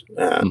answers.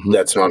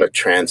 That's not a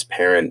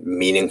transparent,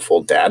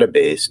 meaningful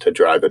database to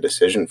drive a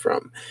decision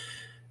from.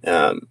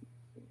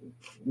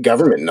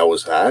 Government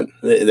knows that.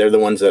 They're the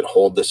ones that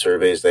hold the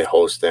surveys, they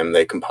host them,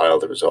 they compile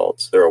the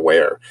results, they're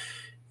aware.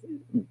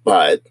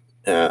 But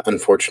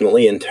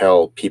unfortunately,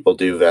 until people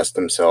do vest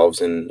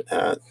themselves in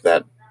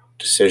that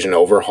decision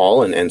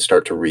overhaul and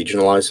start to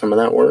regionalize some of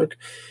that work,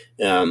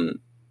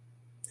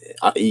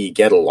 you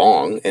get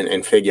along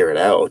and figure it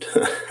out.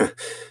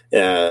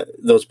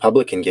 Those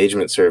public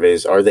engagement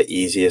surveys are the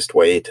easiest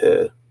way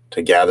to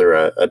gather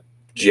a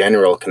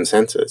general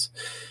consensus.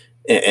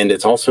 And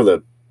it's also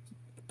the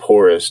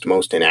poorest,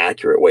 most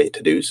inaccurate way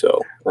to do so.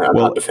 I'm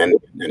not defending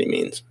it in any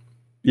means.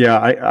 Yeah,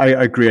 I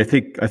agree. I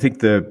think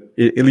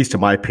at least in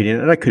my opinion,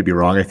 and I could be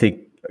wrong, I think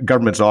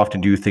governments often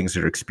do things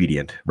that are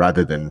expedient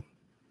rather than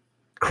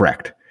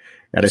correct.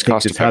 And it's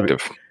cost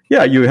effective.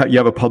 Yeah, you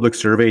have a public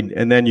survey,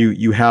 and then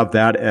you have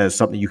that as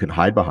something you can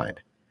hide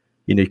behind.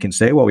 You can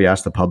say, well, we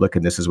asked the public,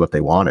 and this is what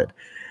they wanted.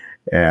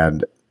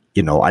 And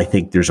I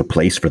think there's a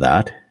place for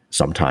that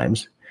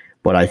sometimes.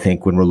 But I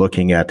think when we're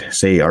looking at,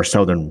 say, our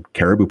southern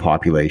caribou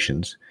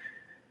populations,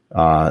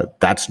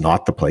 that's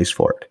not the place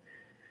for it,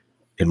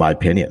 in my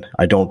opinion.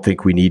 I don't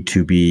think we need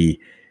to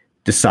be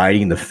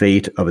deciding the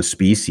fate of a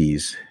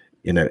species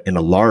in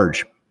a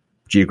large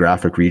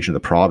geographic region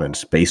of the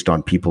province based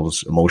on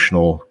people's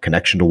emotional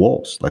connection to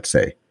wolves, let's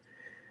say.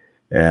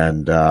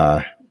 And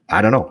I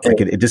don't know.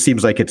 Like it just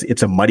seems like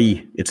it's a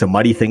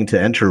muddy thing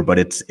to enter, but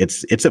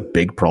it's a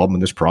big problem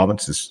in this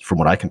province, from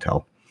what I can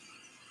tell.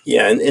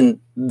 Yeah, and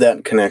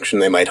that connection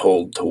they might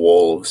hold to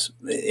wolves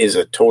is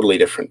a totally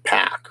different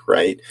pack,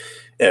 right?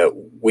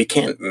 We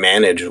can't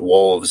manage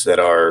wolves that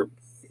are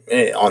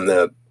on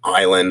the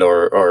island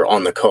or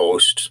on the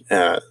coast,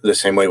 the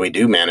same way we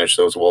do manage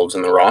those wolves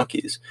in the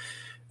Rockies.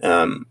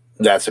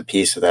 That's a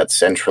piece of that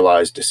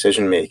centralized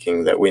decision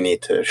making that we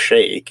need to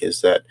shake,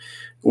 is that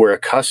we're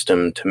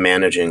accustomed to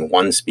managing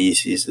one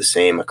species the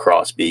same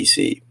across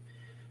BC.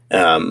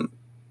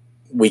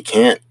 We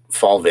can't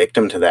fall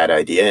victim to that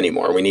idea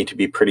anymore. We need to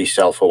be pretty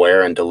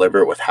self-aware and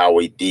deliberate with how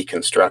we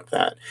deconstruct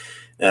that.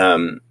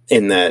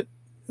 In that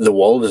the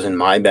wolves in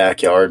my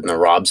backyard in the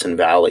Robson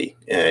Valley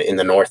in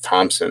the North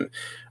Thompson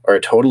are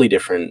a totally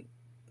different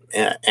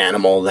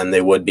animal than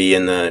they would be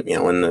in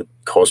the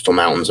coastal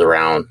mountains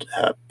around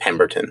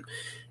Pemberton.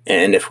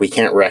 And if we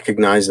can't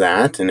recognize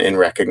that and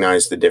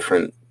recognize the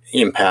different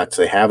impacts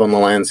they have on the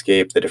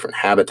landscape, the different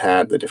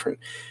habitat, the different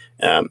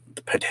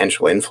the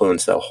potential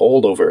influence they'll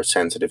hold over a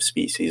sensitive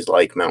species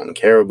like mountain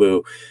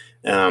caribou,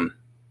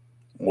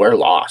 we're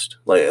lost.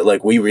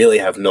 Like we really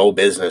have no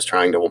business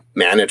trying to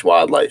manage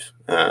wildlife.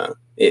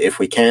 If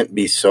we can't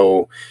be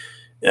so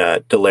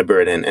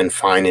deliberate and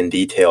fine in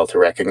detail to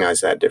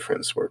recognize that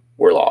difference,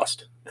 we're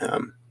lost.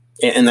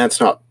 And that's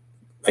not,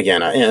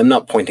 again, I'm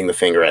not pointing the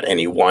finger at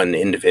any one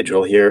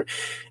individual here,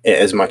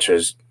 as much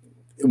as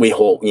we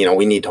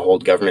need to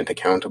hold government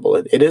accountable.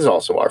 It is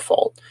also our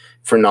fault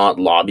for not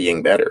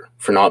lobbying better,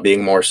 for not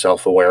being more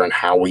self-aware in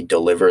how we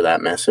deliver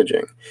that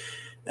messaging.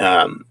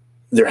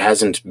 There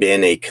hasn't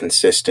been a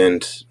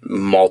consistent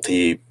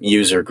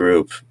multi-user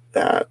group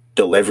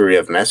delivery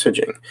of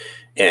messaging,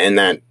 and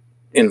that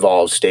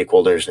involves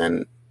stakeholders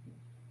and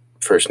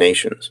First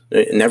Nations.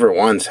 Never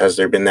once has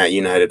there been that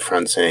united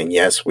front saying,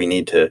 yes, we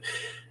need to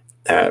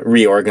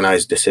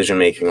reorganize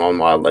decision-making on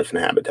wildlife and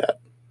habitat.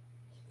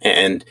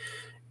 And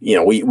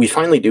we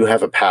finally do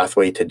have a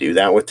pathway to do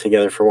that with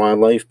Together for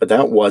Wildlife, but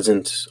that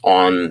wasn't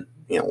on,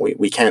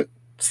 we can't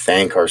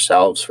thank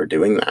ourselves for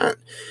doing that.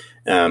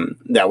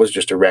 That was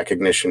just a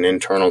recognition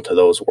internal to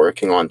those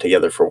working on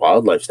Together for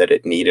Wildlife that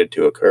it needed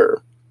to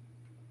occur.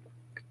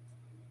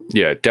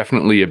 Yeah,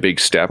 definitely a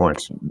big step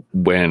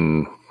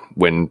when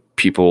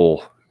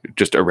people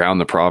just around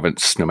the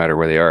province, no matter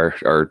where they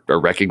are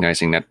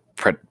recognizing that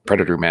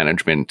predator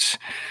management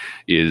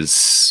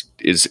is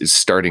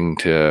starting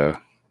to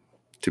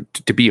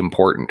be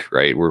important,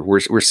 right?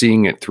 We're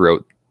seeing it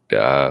throughout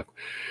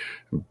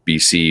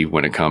BC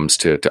when it comes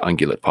to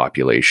ungulate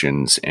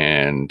populations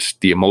and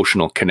the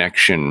emotional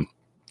connection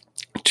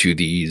to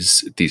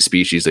these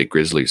species like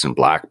grizzlies and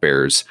black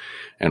bears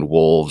and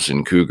wolves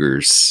and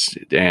cougars,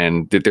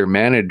 and that they're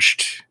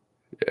managed,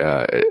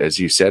 as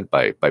you said,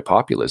 by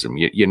populism.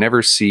 You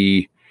never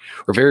see,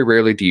 or very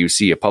rarely do you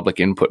see, a public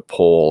input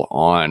poll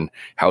on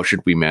how should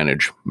we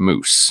manage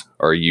moose.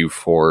 Are you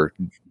for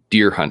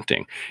deer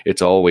hunting?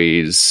 It's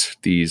always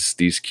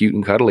these cute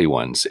and cuddly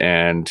ones.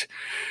 And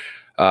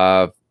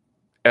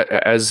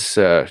as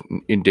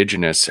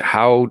Indigenous,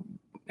 how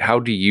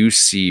do you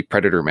see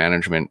predator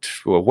management?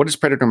 Well, what does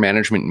predator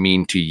management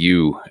mean to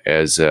you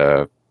as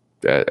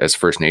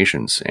First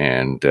Nations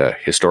and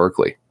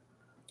historically?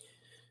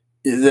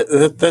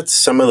 That's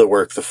some of the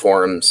work the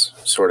forum's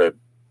sort of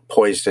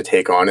poised to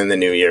take on in the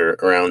new year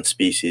around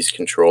species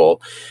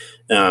control.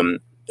 And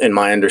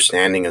my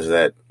understanding is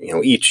that,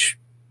 each,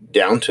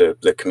 down to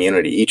the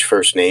community, each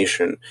First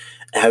Nation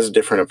has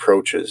different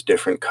approaches,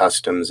 different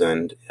customs,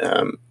 and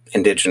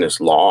Indigenous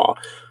law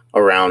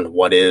around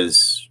what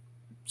is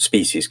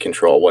species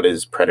control, what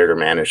is predator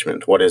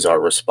management, what is our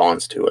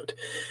response to it.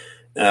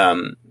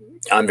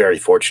 I'm very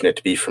fortunate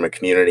to be from a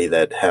community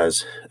that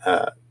has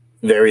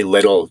very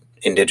little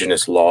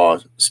Indigenous law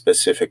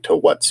specific to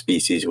what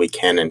species we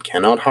can and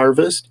cannot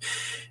harvest.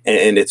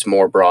 And it's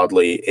more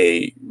broadly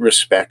a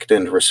respect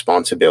and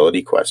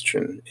responsibility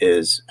question,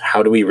 is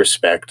how do we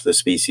respect the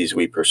species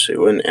we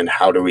pursue, and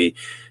how do we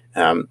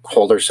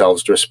hold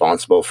ourselves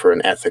responsible for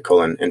an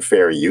ethical and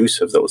fair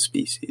use of those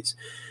species.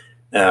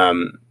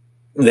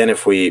 Then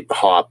if we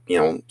hop,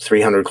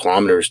 300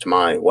 kilometers to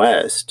my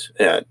west,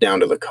 down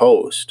to the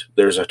coast,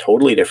 there's a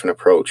totally different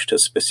approach to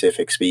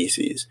specific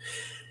species.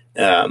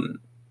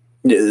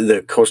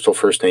 The coastal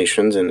First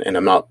Nations, and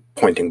I'm not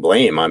pointing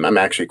blame, I'm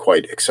actually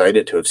quite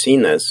excited to have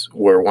seen this,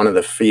 were one of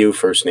the few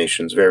First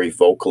Nations very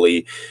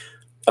vocally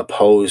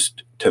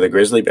opposed to the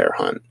grizzly bear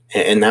hunt.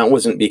 And that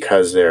wasn't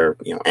because they're,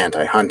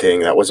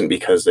 anti-hunting. That wasn't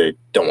because they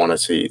don't want to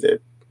see the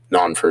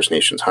non-First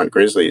Nations hunt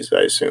grizzlies,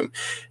 I assume,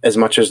 as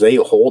much as they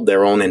hold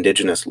their own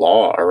Indigenous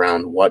law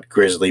around what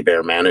grizzly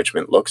bear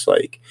management looks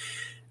like.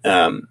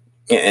 And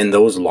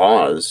those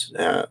laws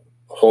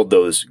hold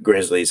those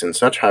grizzlies in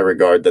such high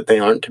regard that they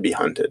aren't to be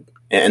hunted.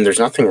 And there's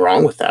nothing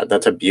wrong with that.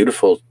 That's a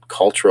beautiful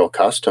cultural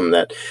custom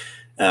that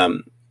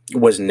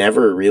was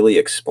never really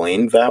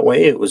explained that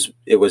way. It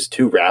was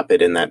too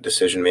rapid in that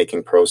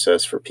decision-making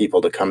process for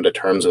people to come to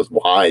terms with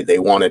why they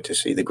wanted to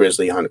see the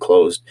grizzly hunt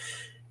closed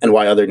and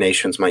why other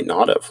nations might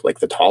not have, like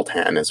the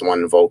Tahltan is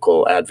one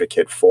vocal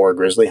advocate for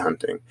grizzly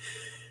hunting.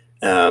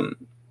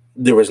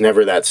 There was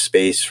never that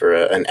space for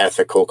an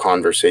ethical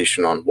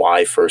conversation on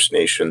why First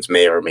Nations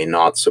may or may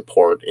not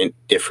support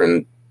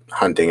different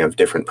hunting of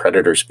different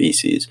predator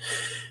species.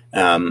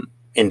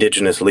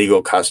 Indigenous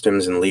legal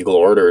customs and legal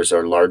orders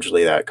are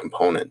largely that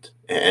component.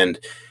 And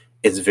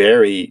is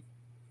very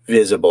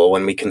visible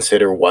when we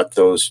consider what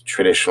those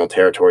traditional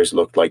territories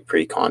looked like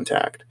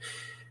pre-contact.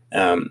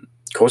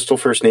 Coastal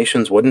First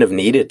Nations wouldn't have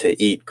needed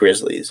to eat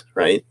grizzlies,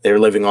 right? They're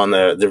living on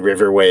the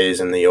riverways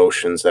and the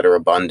oceans that are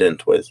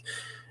abundant with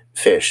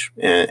fish,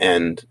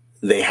 and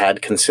they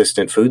had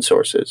consistent food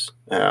sources.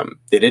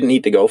 They didn't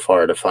need to go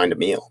far to find a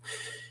meal.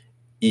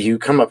 You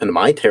come up into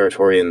my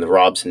territory in the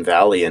Robson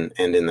Valley and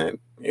in the,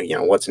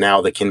 what's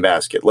now the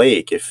Kinbasket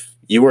Lake. If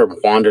you were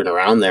wandering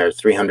around there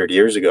 300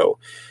 years ago,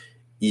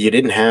 you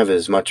didn't have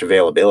as much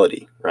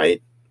availability,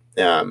 right?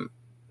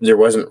 There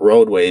wasn't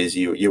roadways.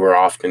 You were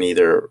often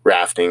either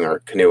rafting or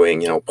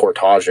canoeing,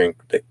 portaging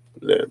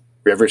the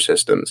river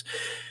systems,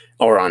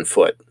 or on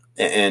foot.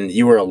 And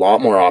you were a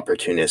lot more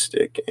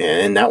opportunistic.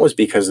 And that was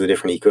because of the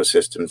different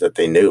ecosystems that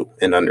they knew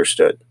and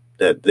understood,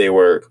 that they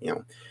were,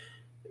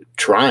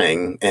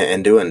 trying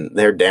and doing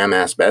their damn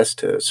ass best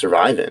to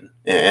survive in.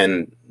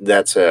 And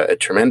that's a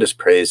tremendous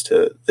praise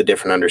to the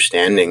different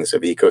understandings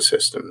of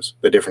ecosystems,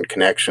 the different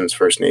connections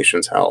First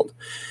Nations held.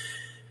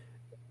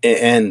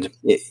 And,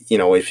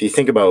 if you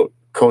think about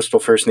coastal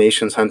First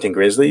Nations hunting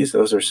grizzlies,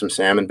 those are some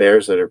salmon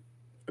bears that are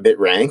a bit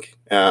rank.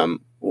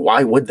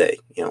 Why would they?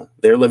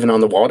 They're living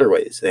on the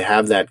waterways. They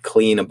have that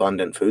clean,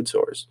 abundant food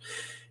source.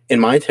 In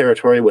my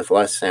territory with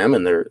less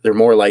salmon, they're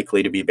more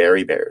likely to be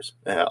berry bears,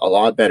 a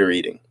lot better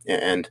eating.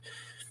 And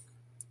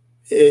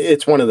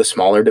it's one of the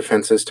smaller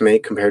defenses to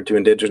make compared to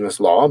Indigenous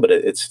law, but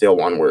it's still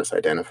one worth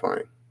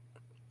identifying.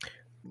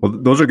 Well,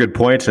 those are good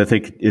points. I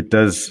think it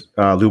does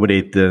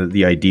illuminate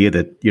the idea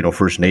that,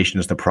 First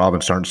Nations, the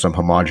province, aren't some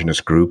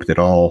homogenous group that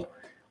all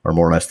are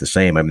more or less the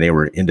same. I mean, they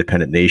were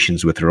independent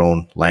nations with their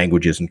own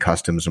languages and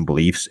customs and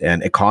beliefs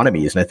and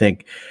economies. And I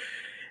think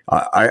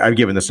I've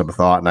given this some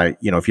thought. And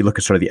if you look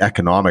at sort of the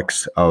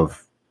economics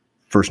of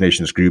First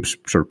Nations groups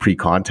sort of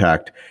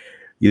pre-contact,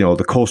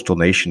 the coastal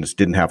nations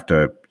didn't have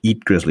to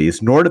eat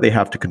grizzlies, nor did they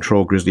have to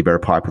control grizzly bear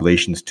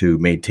populations to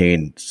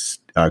maintain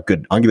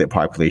good ungulate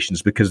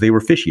populations, because they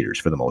were fish eaters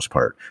for the most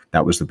part.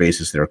 That was the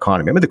basis of their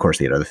economy. I mean, of course,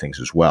 they had other things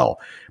as well,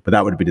 but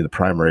that would have been the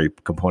primary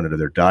component of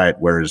their diet.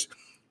 Whereas,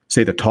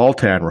 say, the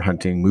Tahltan were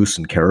hunting moose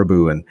and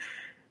caribou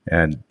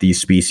and these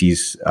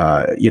species,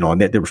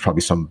 and there was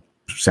probably some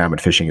salmon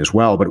fishing as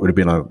well, but it would have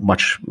been a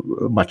much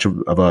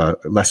of a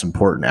less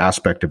important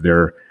aspect of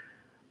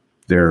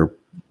their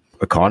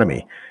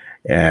economy.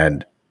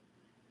 And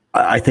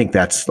I think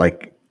that's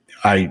like,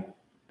 I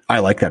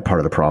like that part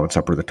of the province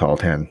up where the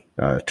Tahltan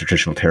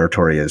traditional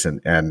territory is,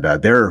 and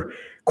they're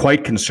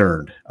quite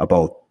concerned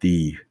about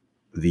the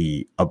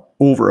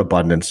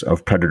overabundance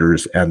of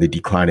predators and the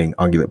declining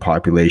ungulate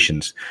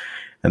populations,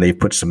 and they've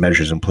put some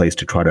measures in place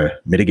to try to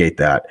mitigate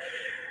that.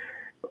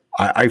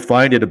 I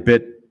find it a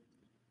bit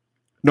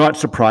not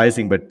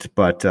surprising, but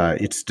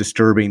it's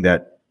disturbing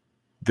that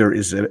there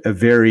is a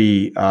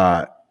very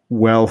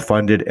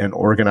well-funded and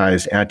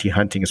organized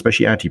anti-hunting,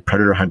 especially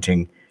anti-predator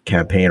hunting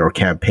campaign, or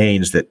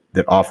campaigns that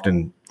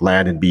often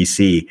land in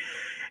BC,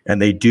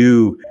 and they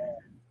do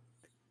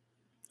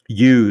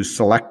use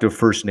selective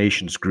First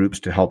Nations groups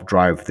to help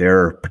drive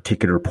their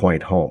particular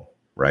point home,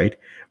 right?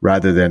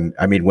 Rather than,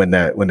 when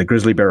the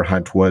grizzly bear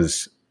hunt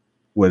was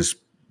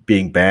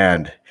being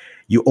banned,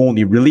 you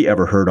only really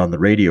ever heard on the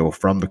radio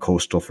from the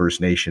coastal First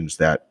Nations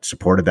that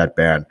supported that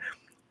ban.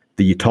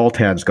 The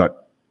Tahltans got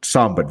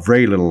some, but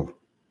very little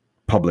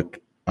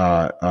public,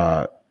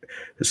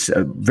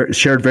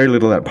 shared very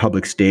little at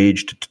public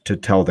stage to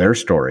tell their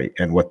story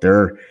and what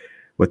their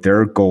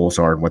goals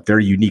are and what their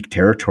unique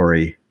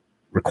territory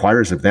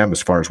requires of them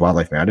as far as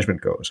wildlife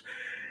management goes.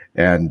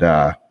 And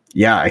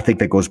I think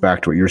that goes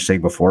back to what you were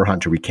saying before,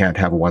 Hunter. We can't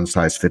have a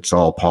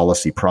one-size-fits-all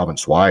policy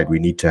province-wide. We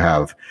need to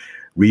have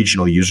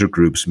regional user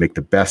groups make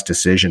the best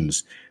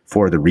decisions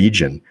for the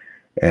region.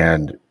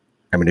 And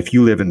if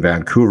you live in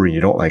Vancouver and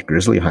you don't like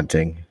grizzly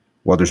hunting,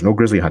 well, there's no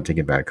grizzly hunting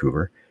in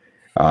Vancouver.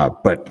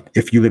 But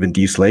if you live in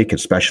Dease Lake,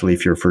 especially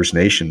if you're First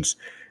Nations,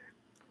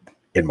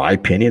 in my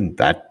opinion,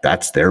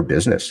 that's their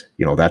business.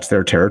 That's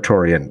their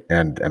territory.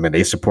 And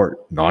they support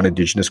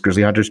non-Indigenous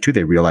grizzly hunters too.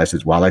 They realize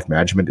that wildlife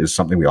management is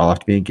something we all have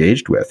to be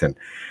engaged with.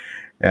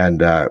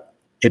 And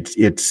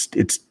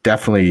it's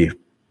definitely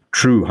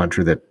true,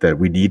 Hunter, that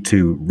we need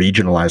to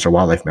regionalize our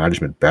wildlife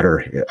management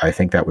better. I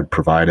think that would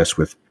provide us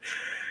with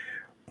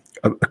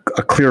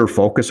a clearer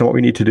focus on what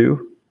we need to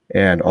do,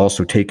 and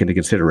also take into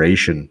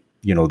consideration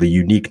the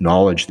unique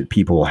knowledge that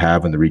people will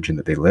have in the region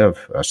that they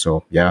live. Those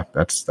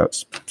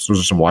are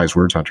some wise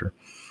words, Hunter.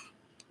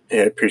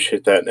 Yeah, I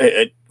appreciate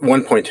that.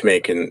 One point to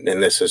make, and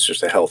this is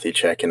just a healthy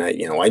check, and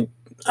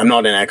I'm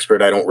not an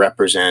expert. I don't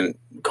represent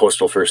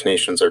coastal First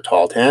Nations or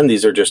Tahltan.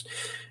 These are just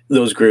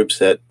those groups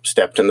that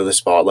stepped into the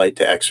spotlight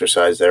to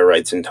exercise their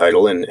rights and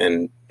title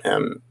and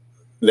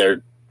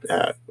their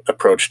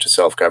approach to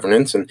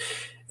self-governance. And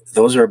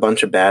those are a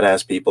bunch of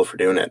badass people for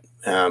doing it.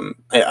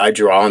 I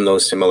draw on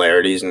those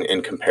similarities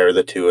and compare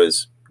the two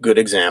as good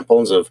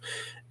examples of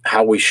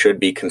how we should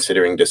be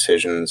considering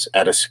decisions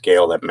at a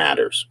scale that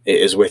matters,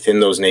 is within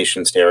those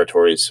nations'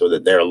 territories, so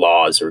that their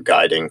laws are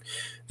guiding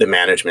the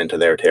management of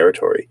their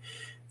territory.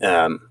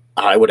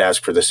 I would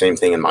ask for the same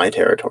thing in my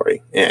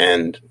territory.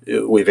 And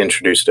we've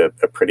introduced a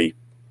pretty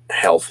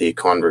healthy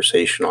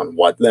conversation on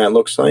what that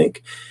looks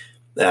like.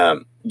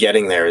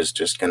 Getting there is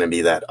just going to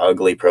be that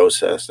ugly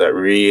process that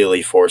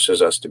really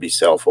forces us to be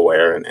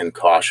self-aware and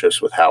cautious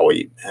with how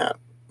we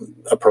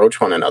approach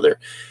one another.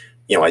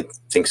 I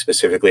think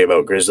specifically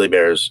about grizzly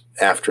bears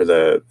after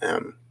the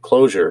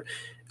closure.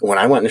 When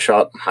I went and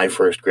shot my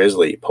first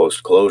grizzly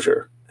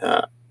post-closure,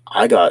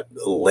 I got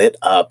lit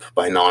up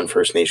by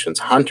non-First Nations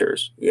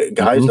hunters,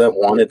 guys that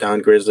wanted to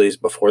hunt grizzlies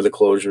before the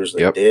closures.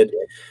 They did.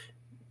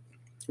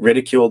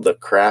 Ridiculed the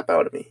crap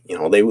out of me.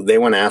 They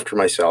went after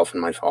myself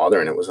and my father,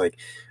 and it was like,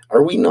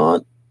 are we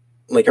not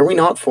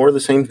for the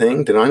same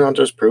thing? Did I not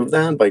just prove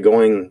that by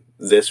going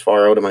this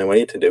far out of my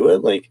way to do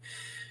it? Like,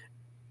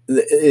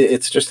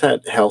 it's just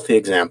that healthy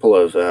example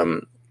of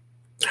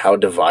how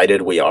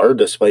divided we are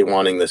despite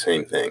wanting the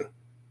same thing.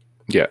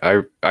 Yeah,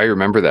 I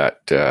remember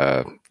that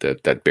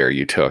bear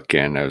you took,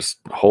 and I was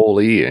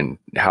holy, and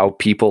how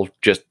people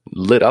just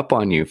lit up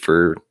on you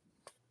for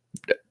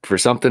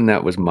something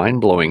that was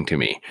mind blowing to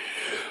me.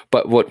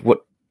 But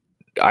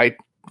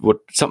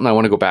something I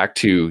want to go back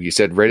to, you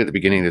said right at the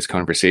beginning of this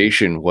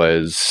conversation,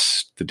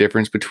 was the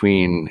difference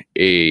between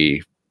a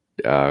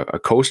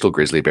coastal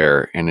grizzly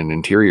bear and an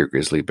interior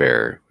grizzly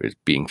bear is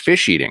being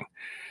fish eating.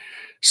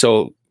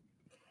 So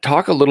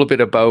talk a little bit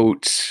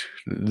about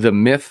the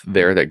myth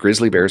there that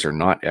grizzly bears are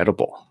not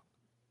edible.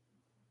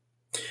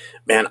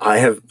 Man, I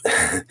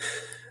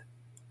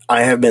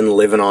have been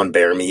living on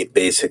bear meat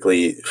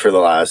basically for the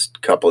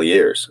last couple of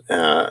years.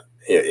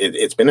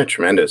 It's been a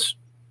tremendous,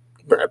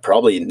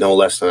 probably no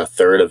less than a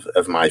third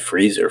of my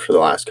freezer for the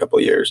last couple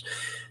of years.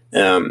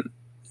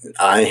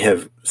 I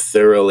have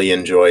thoroughly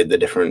enjoyed the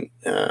different,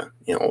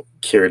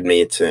 cured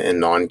meats and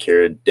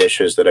non-cured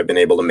dishes that I've been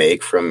able to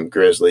make from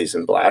grizzlies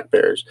and black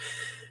bears.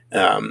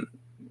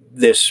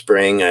 This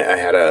spring, I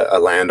had a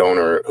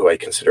landowner who I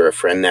consider a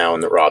friend now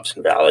in the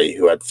Robson Valley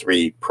who had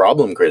 3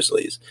 problem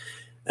grizzlies.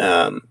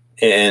 This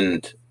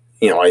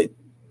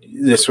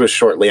was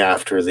shortly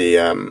after the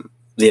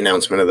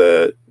announcement of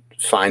the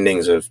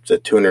findings of the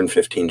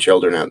 215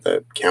 children at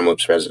the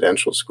Kamloops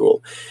Residential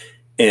School.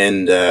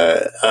 And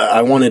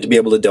I wanted to be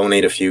able to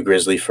donate a few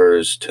grizzly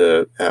furs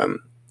to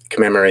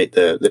commemorate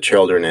the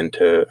children and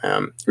to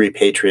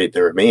repatriate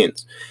their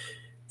remains.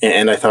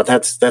 And I thought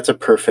that's a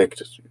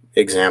perfect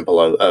example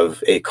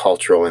of a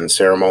cultural and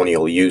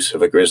ceremonial use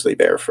of a grizzly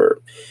bear fur.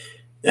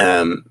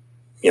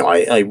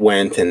 I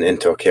went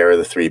and took care of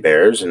the 3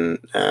 bears, and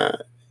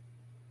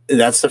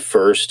that's the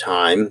first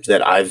time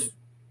that I've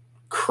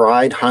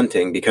cried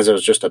hunting because I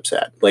was just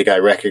upset. Like, I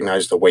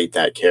recognized the weight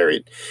that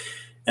carried.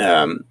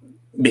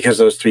 Because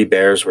those 3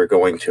 bears were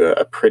going to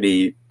a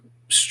pretty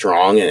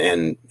strong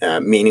and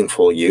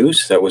meaningful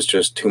use that was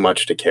just too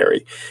much to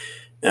carry.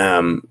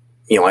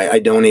 I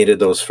donated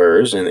those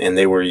furs, and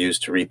they were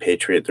used to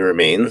repatriate the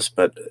remains,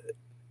 but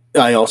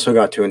I also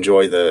got to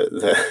enjoy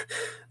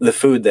the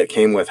food that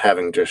came with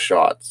having just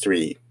shot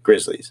 3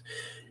 grizzlies.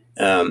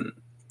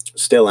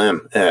 Still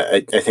am.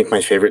 I think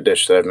my favorite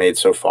dish that I've made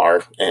so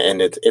far,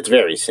 and it's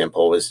very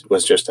simple,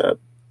 was just a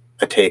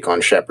take on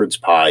shepherd's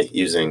pie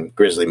using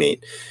grizzly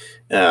meat.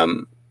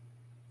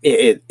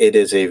 It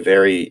is a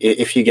very,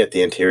 if you get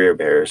the interior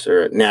bears,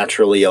 they're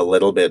naturally a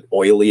little bit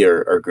oily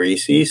or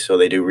greasy, so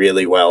they do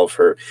really well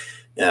for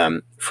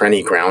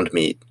any ground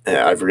meat.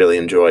 I've really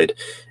enjoyed,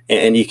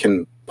 and you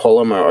can pull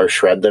them or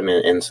shred them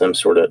in some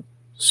sort of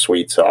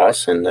sweet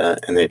sauce, and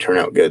they turn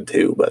out good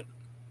too. But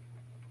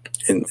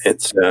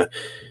it's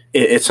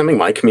something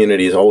my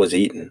community has always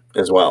eaten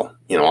as well.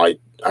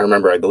 I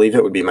remember, I believe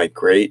it would be my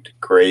great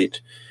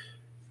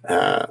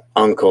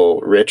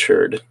uncle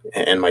Richard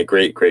and my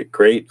great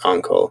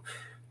uncle,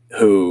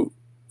 who,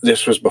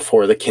 this was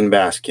before the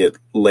Kinbasket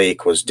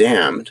Lake was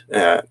dammed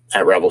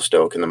at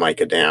Revelstoke in the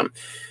Mica Dam,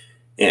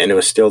 and it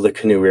was still the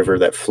Canoe River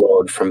that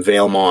flowed from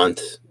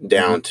Valemont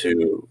down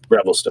to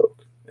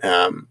Revelstoke.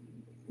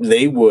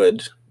 They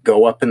would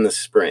go up in the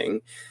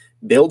spring,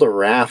 build a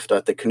raft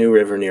at the Canoe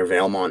River near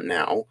Valemont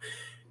now,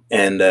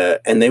 and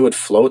they would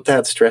float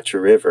that stretch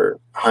of river,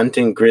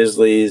 hunting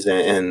grizzlies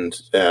and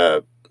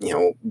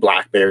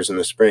black bears in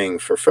the spring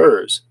for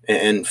furs,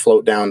 and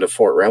float down to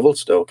Fort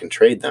Revelstoke and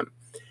trade them.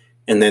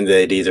 And then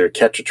they'd either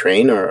catch a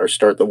train or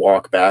start the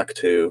walk back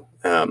to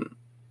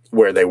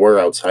where they were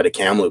outside of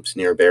Kamloops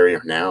near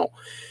Barrier now.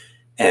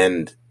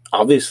 And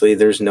obviously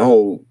there's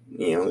no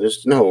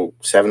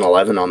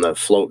 7-Eleven on the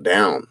float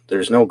down.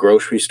 There's no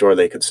grocery store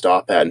they could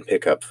stop at and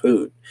pick up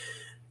food.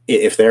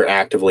 If they're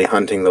actively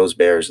hunting those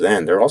bears,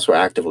 then they're also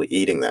actively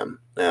eating them.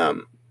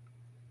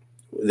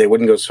 They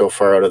wouldn't go so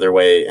far out of their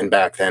way. And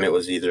back then it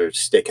was either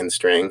stick and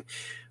string,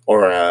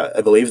 or I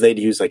believe they'd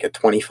use like a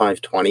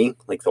 25-20,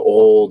 like the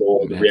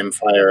old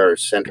rimfire or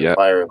center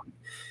fire,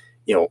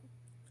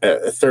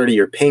 a 30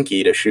 or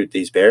pinky to shoot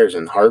these bears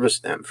and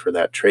harvest them for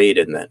that trade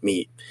and that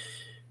meat.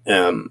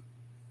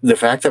 The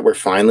fact that we're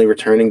finally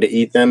returning to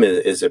eat them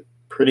is a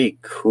pretty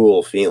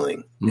cool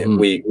feeling. Mm-hmm.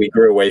 We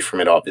grew away from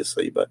it,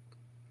 obviously, but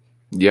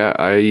Yeah,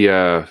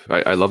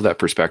 I love that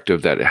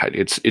perspective that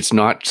it's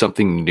not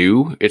something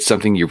new. It's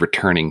something you're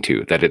returning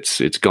to. That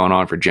it's gone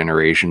on for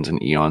generations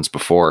and eons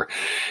before.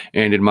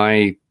 And in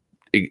my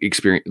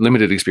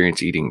limited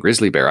experience eating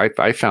grizzly bear,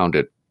 I found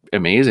it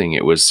amazing.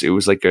 It was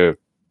like a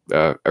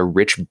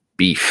rich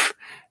beef,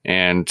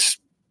 and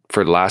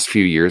for the last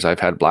few years,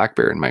 I've had black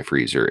bear in my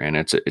freezer, and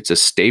it's a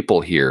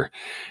staple here.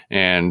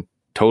 And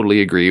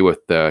totally agree with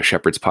the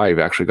shepherd's pie. I've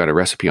actually got a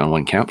recipe on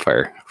One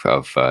Campfire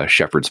of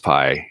shepherd's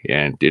pie,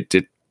 and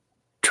it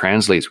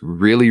translates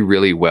really,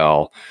 really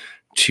well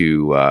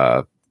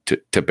to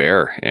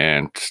bear,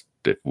 and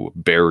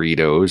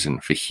burritos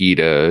and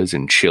fajitas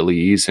and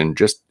chilies and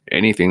just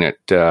anything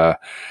that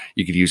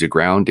you could use a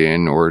ground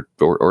in, or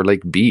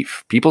like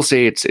beef. People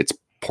say it's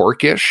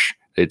porkish.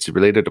 It's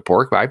related to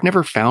pork, but I've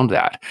never found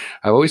that.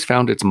 I've always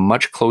found it's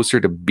much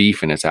closer to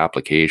beef in its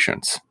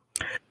applications.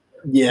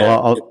 Yeah.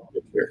 Well,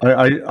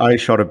 I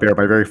shot a bear,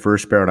 my very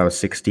first bear when I was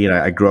 16.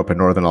 I grew up in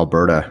northern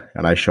Alberta,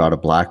 and I shot a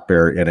black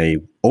bear in a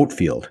oat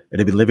field. It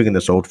had been living in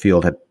this oat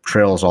field, had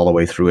trails all the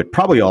way through it,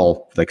 probably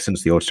all like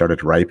since the oat started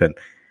to ripen.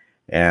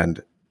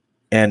 And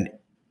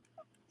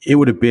it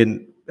would have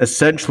been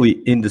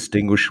essentially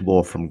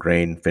indistinguishable from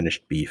grain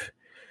finished beef,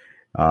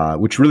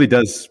 which really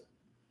does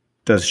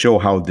show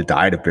how the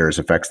diet of bears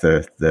affects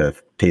the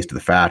taste of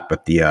the fat.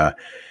 But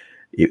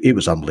it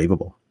was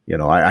unbelievable.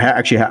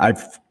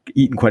 I've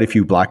eaten quite a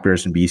few black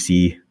bears in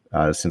BC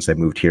since I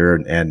moved here,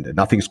 and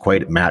nothing's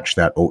quite matched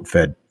that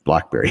oat-fed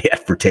blackberry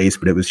yet for taste,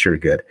 but it was sure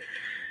good.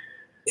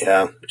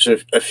 Yeah,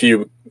 there's a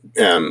few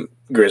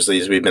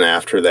grizzlies we've been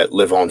after that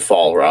live on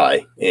fall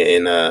rye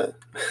in the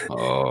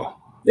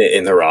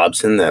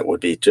Robson. That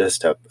would be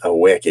just a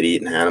wicked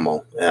eating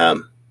animal.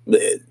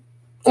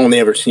 Only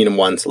ever seen them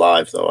once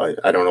live, though.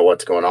 I don't know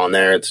what's going on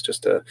there. It's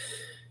just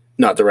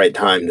not the right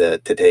time to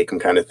take them,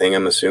 kind of thing,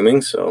 I'm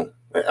assuming. So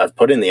I've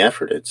put in the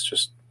effort. It's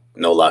just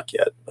no luck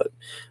yet. But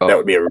that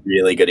would be a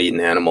really good eating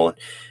animal.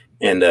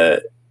 And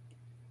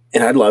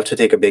I'd love to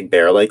take a big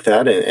bear like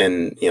that.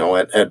 And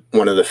at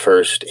one of the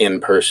first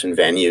in-person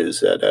venues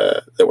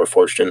that we're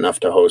fortunate enough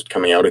to host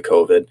coming out of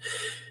COVID,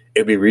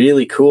 it'd be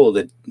really cool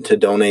to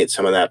donate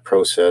some of that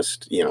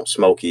processed,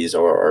 smokies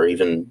or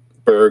even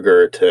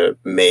burger to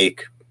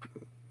make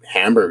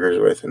hamburgers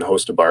with and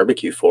host a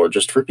barbecue for,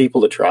 just for people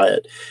to try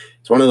it.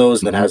 It's one of those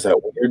that has that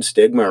weird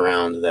stigma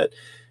around that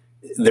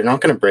they're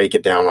not going to break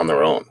it down on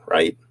their own,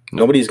 right?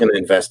 Nobody's going to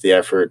invest the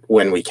effort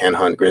when we can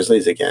hunt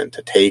grizzlies again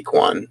to take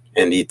one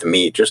and eat the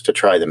meat, just to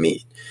try the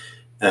meat.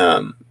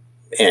 And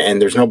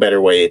there's no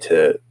better way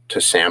to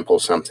sample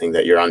something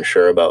that you're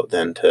unsure about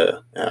than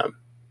to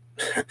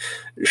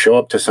show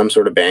up to some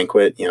sort of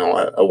banquet,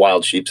 a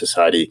Wild Sheep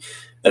Society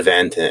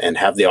event, and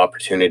have the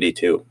opportunity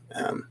to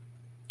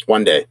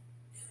one day.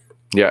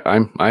 Yeah,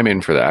 I'm in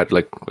for that.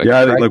 Like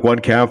I think like One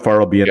Campfire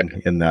will be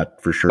in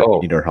that for sure.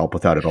 We need our help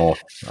with that at all.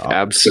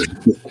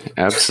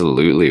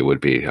 Absolutely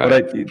would be.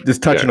 But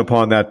just touching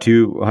upon that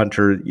too,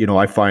 Hunter,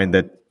 I find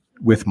that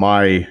with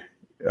my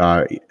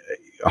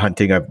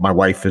hunting, my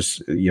wife is,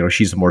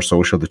 she's more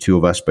social, the two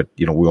of us, but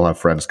we'll have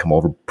friends come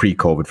over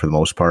pre-COVID for the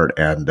most part,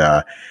 and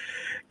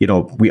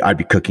I'd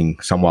be cooking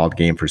some wild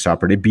game for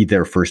supper. It'd be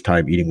their first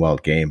time eating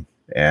wild game,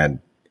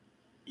 and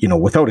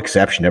without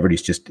exception,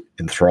 everybody's just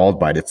enthralled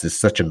by it. It's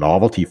just such a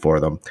novelty for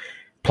them.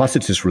 Plus,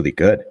 it's just really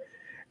good.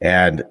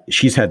 And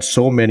she's had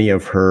so many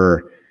of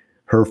her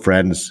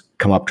friends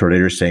come up to her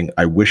later saying,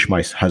 "I wish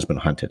my husband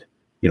hunted,"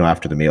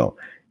 after the meal.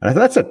 And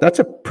I thought that's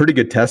a pretty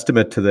good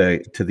testament to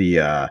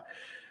the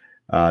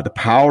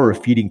power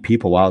of feeding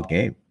people wild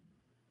game.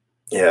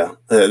 Yeah,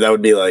 that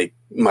would be like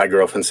my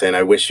girlfriend saying,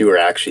 "I wish you were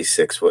actually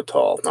 6 foot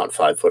tall, not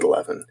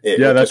 5'11".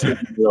 That's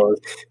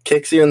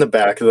kicks you in the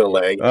back of the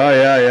leg. Oh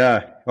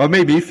yeah. Well, it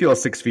made me feel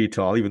 6 feet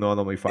tall, even though I'm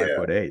only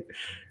 5'8".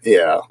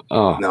 Yeah.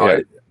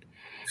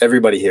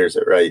 Everybody hears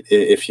it, right?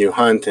 If you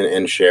hunt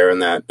and share in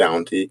that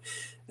bounty,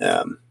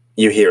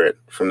 you hear it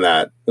from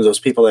those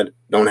people that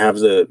don't have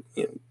the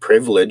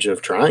privilege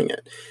of trying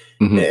it,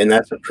 and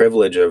that's a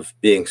privilege of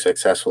being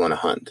successful in a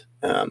hunt.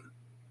 Well,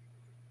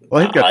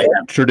 I think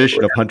that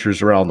tradition of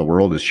hunters around the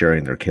world is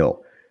sharing their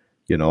kill,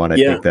 and I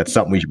think that's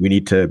something we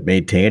need to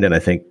maintain. And I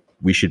think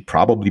we should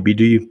probably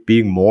be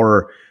being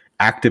more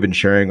active in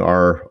sharing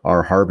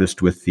our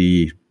harvest with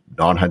the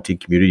non-hunting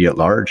community at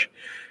large.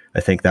 I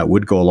think that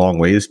would go a long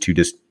ways to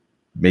just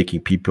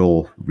making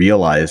people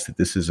realize that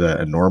this is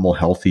a normal,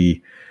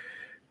 healthy,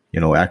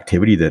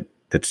 activity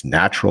that's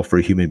natural for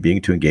a human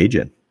being to engage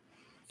in.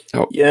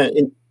 Oh. Yeah,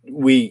 and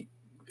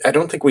I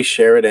don't think we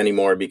share it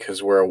anymore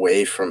because we're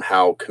away from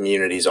how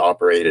communities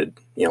operated,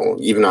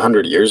 even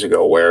 100 years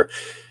ago, where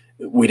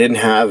we didn't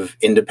have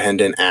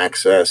independent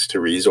access to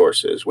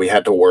resources. We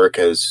had to work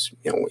as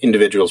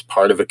individuals,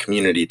 part of a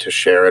community, to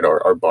share it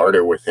or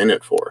barter within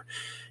it for.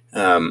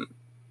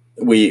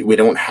 We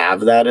don't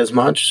have that as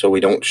much, so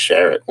we don't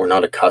share it. We're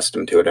not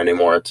accustomed to it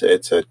anymore.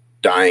 It's a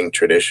dying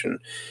tradition.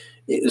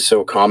 It's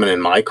so common in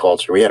my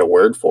culture. We had a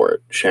word for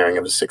it. Sharing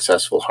of a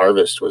successful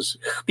harvest was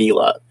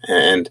qwela,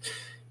 and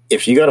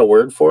if you got a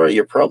word for it,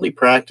 you're probably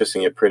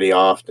practicing it pretty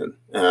often.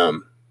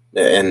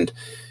 And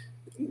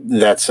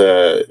that's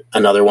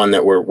another one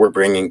that we're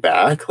bringing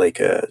back.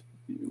 Like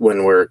when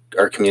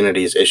our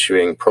community is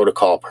issuing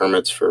protocol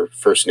permits for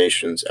First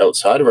Nations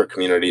outside of our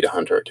community to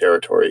hunt our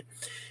territory,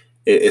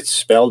 it's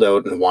spelled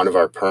out in one of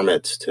our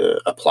permits to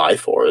apply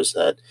for is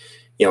that,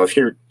 if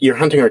you're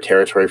hunting our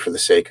territory for the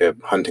sake of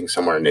hunting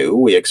somewhere new,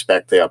 we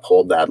expect they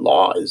uphold that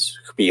law as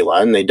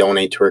Qwela, and they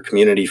donate to our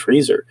community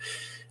freezer.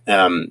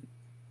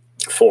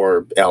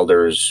 For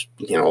elders,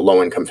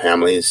 low-income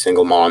families,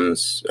 single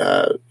moms,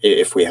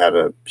 if we have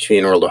a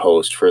funeral to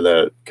host, for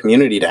the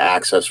community to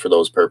access for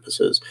those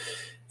purposes.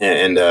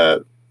 And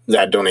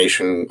that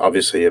donation,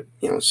 obviously, a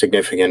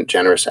significant,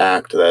 generous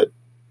act that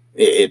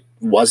it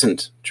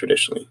wasn't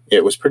traditionally.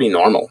 It was pretty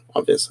normal,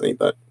 obviously,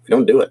 but we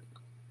don't do it.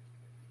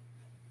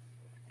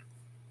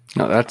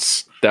 No,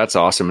 that's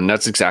awesome, and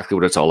that's exactly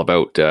what it's all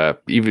about.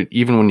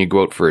 Even when you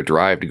go out for a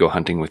drive to go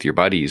hunting with your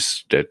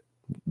buddies, that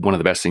one of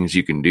the best things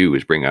you can do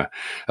is bring a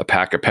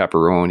pack of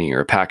pepperoni or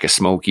a pack of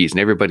Smokies, and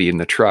everybody in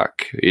the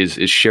truck is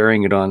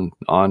sharing it on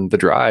the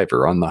drive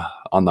or on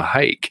the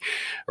hike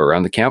or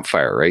on the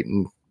campfire, right?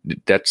 And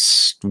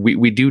that's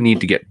we do need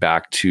to get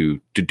back to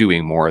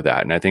doing more of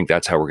that, and I think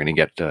that's how we're going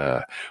to get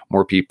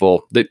more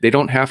people. They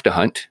don't have to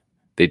hunt.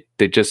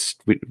 They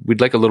just we'd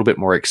like a little bit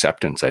more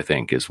acceptance, I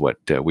think, is what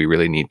we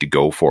really need to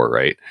go for,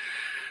 right?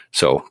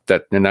 So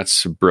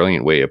that's a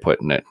brilliant way of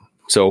putting it.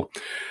 So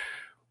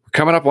we're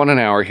coming up on an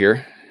hour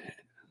here,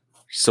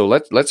 so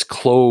let's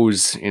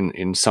close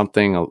in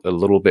something a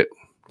little bit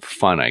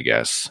fun, I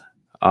guess.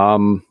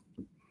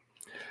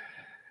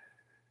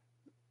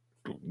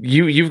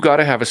 You've got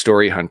to have a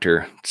story,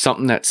 Hunter,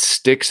 something that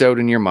sticks out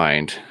in your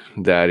mind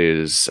that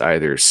is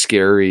either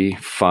scary,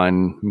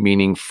 fun,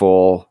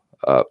 meaningful,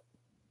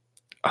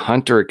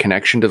 Hunter, a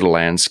connection to the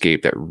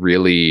landscape that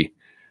really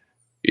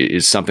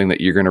is something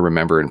that you're going to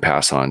remember and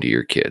pass on to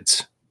your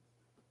kids.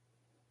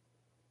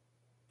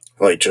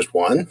 Like just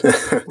one?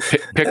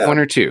 pick one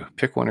or two.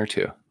 Pick one or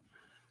two.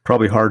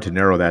 Probably hard to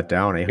narrow that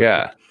down, eh?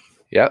 Yeah.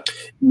 Yep.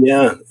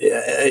 Yeah.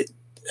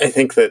 I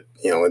think that,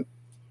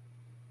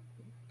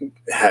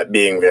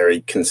 being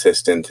very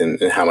consistent in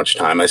how much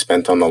time I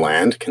spent on the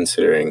land,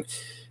 considering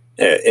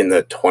in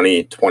the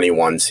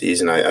 2021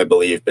 season, I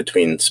believe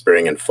between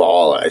spring and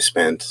fall, I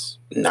spent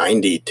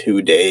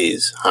 92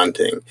 days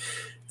hunting.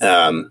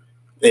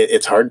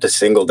 It's hard to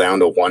single down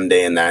to one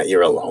day in that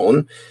year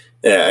alone.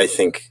 I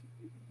think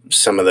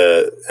some of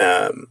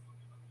the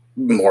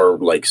more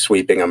like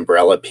sweeping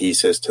umbrella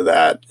pieces to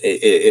that,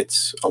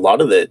 it's a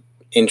lot of the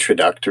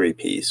introductory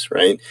piece,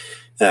 right?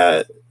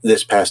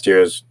 This past year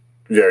I was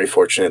very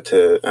fortunate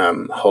to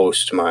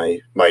host my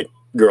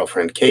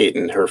girlfriend Kate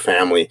and her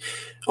family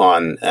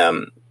on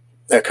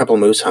a couple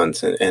moose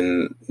hunts,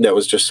 and that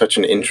was just such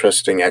an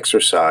interesting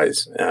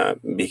exercise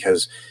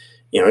because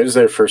it was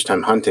their first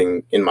time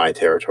hunting in my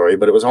territory,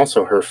 but it was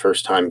also her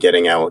first time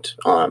getting out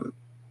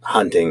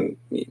hunting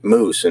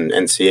moose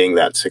and seeing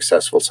that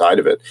successful side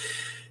of it.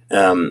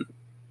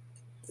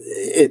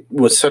 It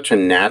was such a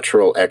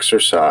natural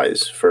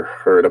exercise for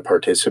her to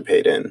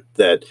participate in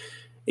that,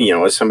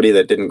 as somebody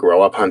that didn't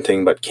grow up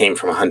hunting but came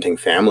from a hunting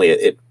family,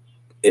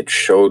 it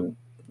showed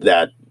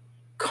that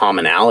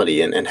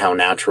commonality and how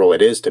natural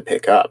it is to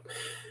pick up.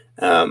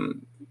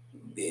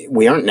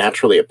 We aren't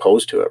naturally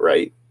opposed to it,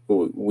 right?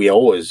 We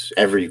always,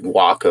 every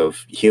walk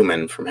of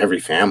human from every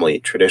family,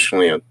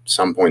 traditionally at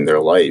some point in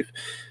their life,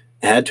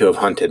 had to have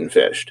hunted and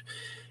fished.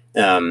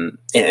 And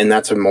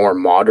that's a more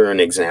modern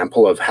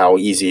example of how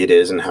easy it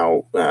is and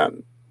how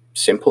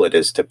simple it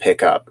is to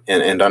pick up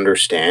and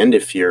understand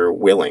if you're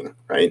willing,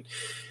 right?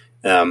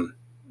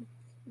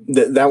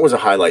 That was a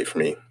highlight for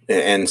me.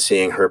 And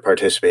seeing her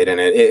participate in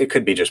it, it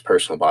could be just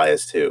personal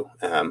bias too.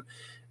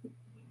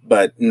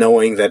 But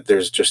knowing that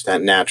there's just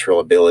that natural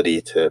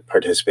ability to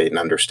participate and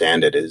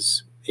understand it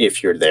is,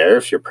 if you're there,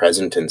 if you're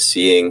present and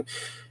seeing,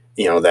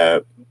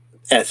 the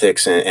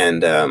ethics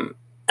and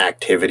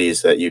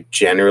activities that you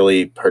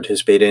generally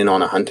participate in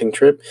on a hunting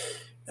trip,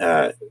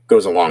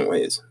 goes a long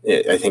ways.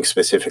 I think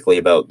specifically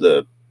about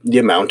the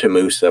amount of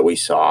moose that we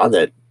saw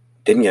that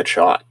didn't get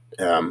shot.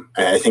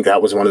 I think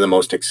that was one of the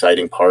most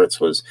exciting parts,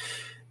 was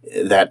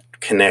that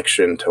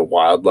connection to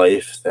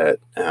wildlife, that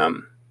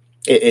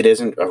it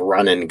isn't a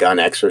run and gun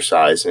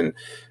exercise and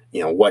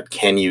what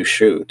can you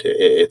shoot.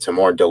 It's a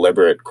more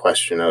deliberate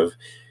question of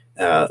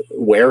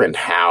where and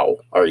how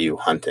are you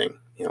hunting,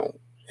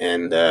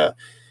 and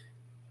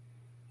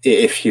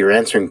if you're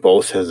answering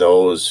both of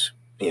those,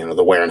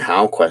 the where and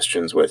how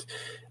questions with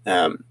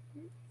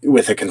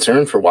a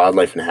concern for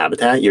wildlife and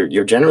habitat,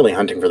 you're generally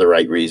hunting for the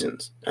right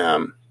reasons.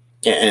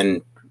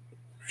 And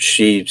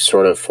she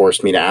sort of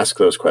forced me to ask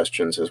those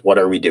questions: is what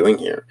are we doing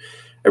here?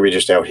 Are we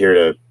just out here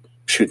to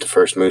shoot the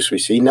first moose we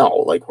see? No,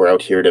 like, we're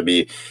out here to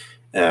be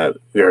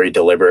very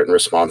deliberate and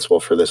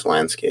responsible for this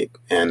landscape.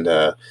 And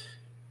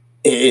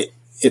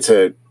it's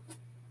an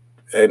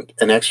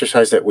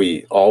exercise that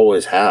we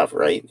always have,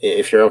 right?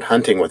 If you're out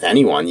hunting with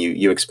anyone,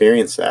 you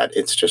experience that.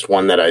 It's just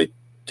one that I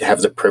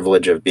have the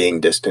privilege of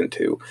being distant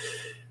to,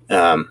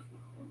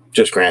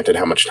 just granted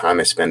how much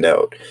time I spend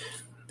out.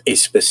 A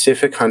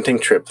specific hunting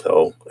trip,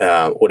 though,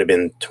 would have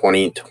been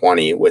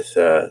 2020 with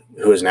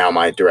who is now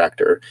my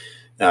director,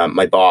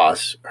 my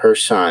boss, her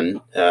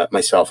son,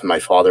 myself, and my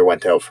father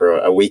went out for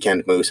a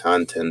weekend moose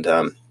hunt. And,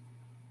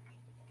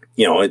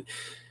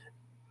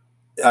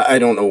 I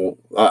don't know,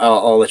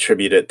 I'll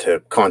attribute it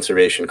to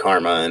conservation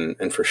karma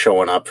and for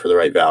showing up for the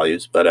right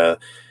values. But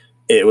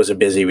it was a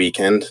busy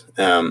weekend.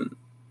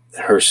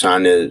 Her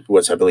son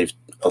was, I believe,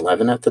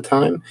 11 at the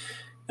time.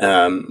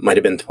 Might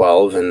have been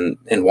 12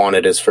 and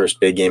wanted his first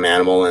big game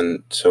animal.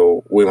 And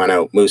so we went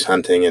out moose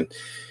hunting,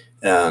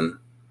 and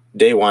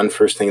day one,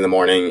 first thing in the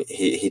morning,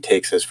 he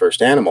takes his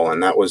first animal.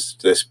 And that was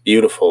this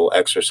beautiful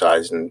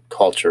exercise and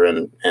culture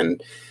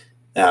and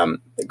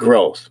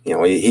growth.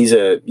 He's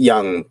a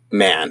young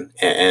man,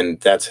 and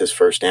that's his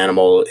first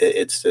animal.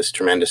 It's this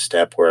tremendous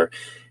step where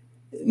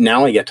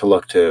now I get to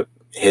look to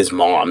his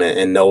mom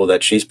and know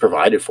that she's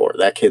provided for.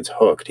 That kid's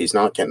hooked. He's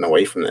not getting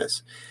away from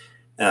this.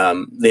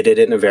 They did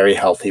it in a very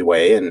healthy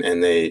way,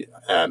 and they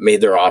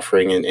made their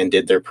offering and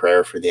did their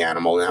prayer for the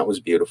animal, and that was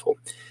beautiful.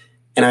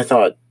 And I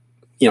thought,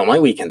 my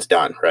weekend's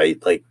done,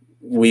 right? Like,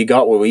 we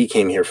got what we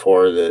came here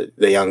for. The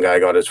young guy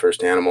got his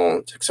first animal.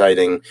 It's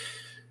exciting.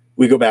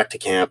 We go back to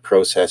camp,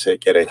 process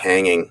it, get it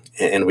hanging,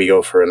 and we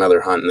go for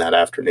another hunt in that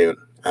afternoon.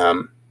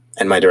 And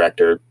my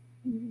director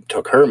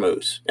took her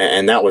moose,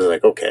 and that was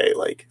like, okay,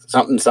 like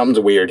something's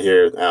weird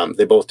here.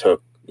 They both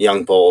took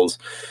young bulls.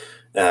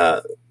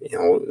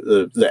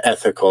 The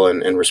ethical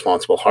and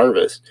responsible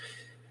harvest.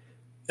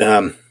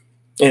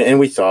 And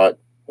we thought,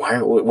 what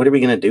are we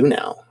going to do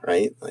now?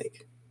 Right.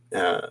 Like,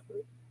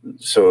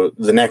 so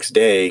the next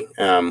day,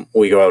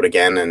 we go out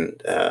again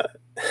and,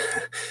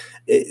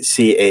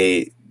 see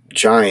a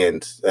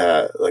giant,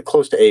 like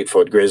close to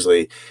 8-foot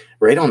grizzly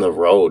right on the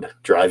road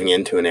driving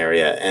into an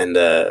area. And,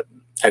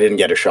 I didn't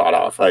get a shot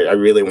off. I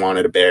really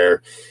wanted a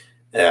bear.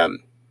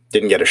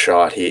 Didn't get a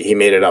shot. He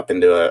made it up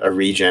into a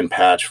regen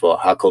patch full of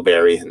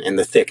huckleberry and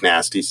the thick,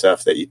 nasty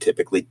stuff that you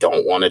typically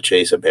don't want to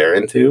chase a bear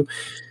into,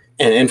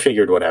 and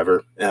figured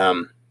whatever.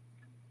 So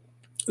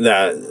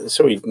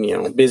we,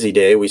 busy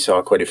day. We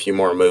saw quite a few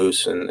more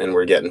moose, and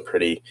we're getting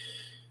pretty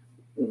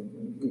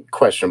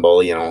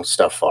questionable,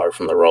 stuff far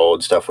from the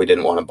road, stuff we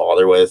didn't want to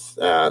bother with.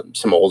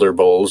 Some older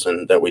bulls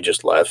and that we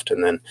just left,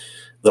 and then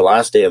the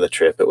last day of the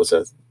trip, it was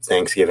a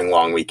Thanksgiving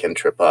long weekend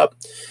trip up.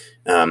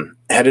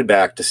 Headed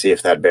back to see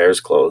if that bear's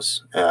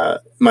close.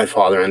 My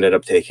father ended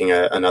up taking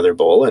another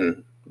bull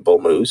and bull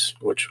moose,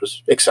 which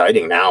was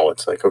exciting. Now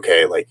it's like,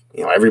 okay,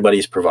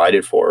 everybody's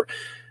provided for.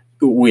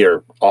 We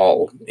are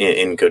all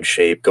in good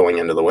shape going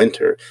into the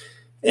winter.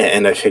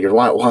 And I figured,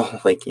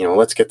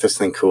 let's get this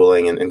thing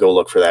cooling and go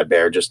look for that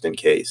bear just in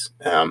case.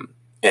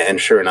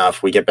 And sure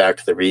enough, we get back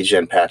to the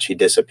regen patch he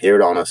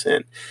disappeared on us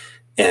in,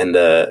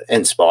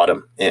 and spot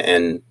him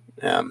and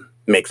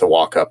make the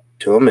walk up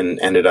to him, and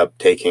ended up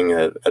taking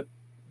a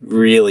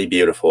really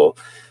beautiful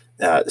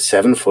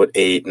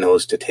 7'8"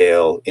 nose to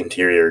tail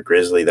interior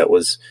grizzly that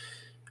was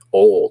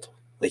old.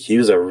 Like, he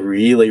was a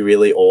really,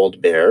 really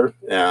old bear.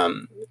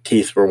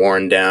 Teeth were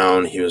worn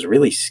down. He was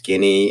really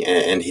skinny,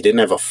 and he didn't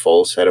have a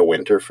full set of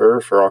winter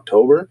fur for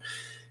October.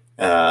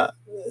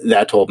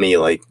 That told me,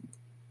 like,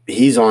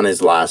 he's on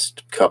his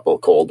last couple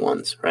cold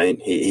ones, right?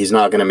 He's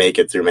not going to make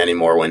it through many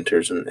more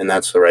winters, and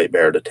that's the right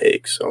bear to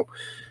take. So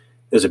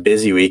it was a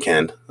busy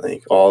weekend.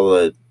 Like, all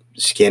the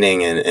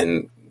skinning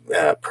and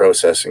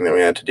processing that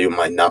we had to do,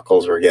 my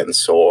knuckles were getting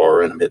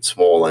sore and a bit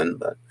swollen,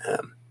 but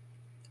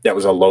that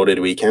was a loaded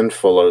weekend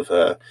full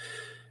of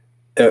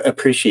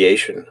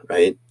appreciation,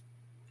 right?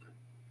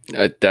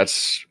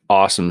 That's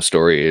awesome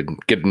story, and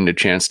getting a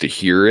chance to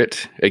hear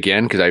it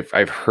again, because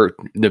I've heard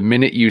the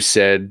minute you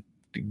said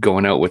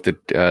going out with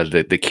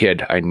the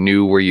kid, I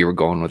knew where you were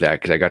going with that,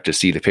 because I got to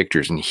see the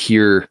pictures and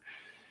hear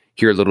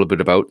a little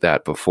bit about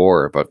that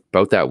before,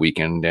 about that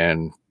weekend.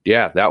 And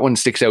yeah, that one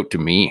sticks out to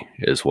me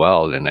as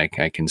well, and I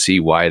can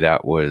see why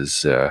that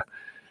was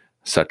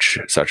such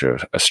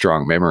a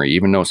strong memory,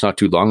 even though it's not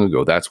too long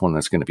ago. That's one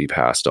that's going to be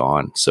passed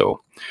on.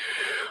 So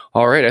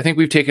all right, I think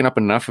we've taken up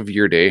enough of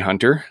your day,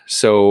 Hunter.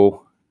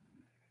 So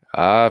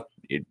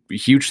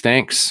huge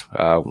thanks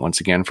once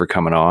again for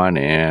coming on,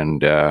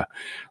 and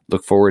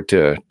look forward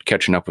to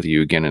catching up with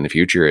you again in the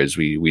future as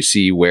we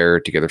see where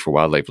Together for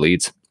Wildlife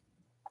leads.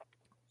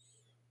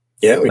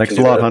 Yeah, thanks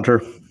a lot,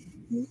 Hunter.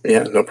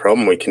 Yeah, no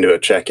problem. We can do a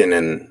check-in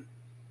in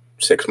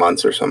 6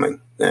 months or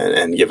something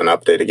and give an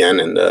update again.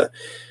 And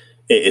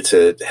it's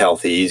a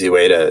healthy, easy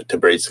way to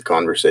breach the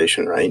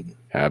conversation, right?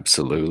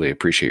 Absolutely.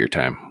 Appreciate your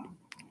time.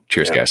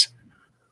 Cheers, guys.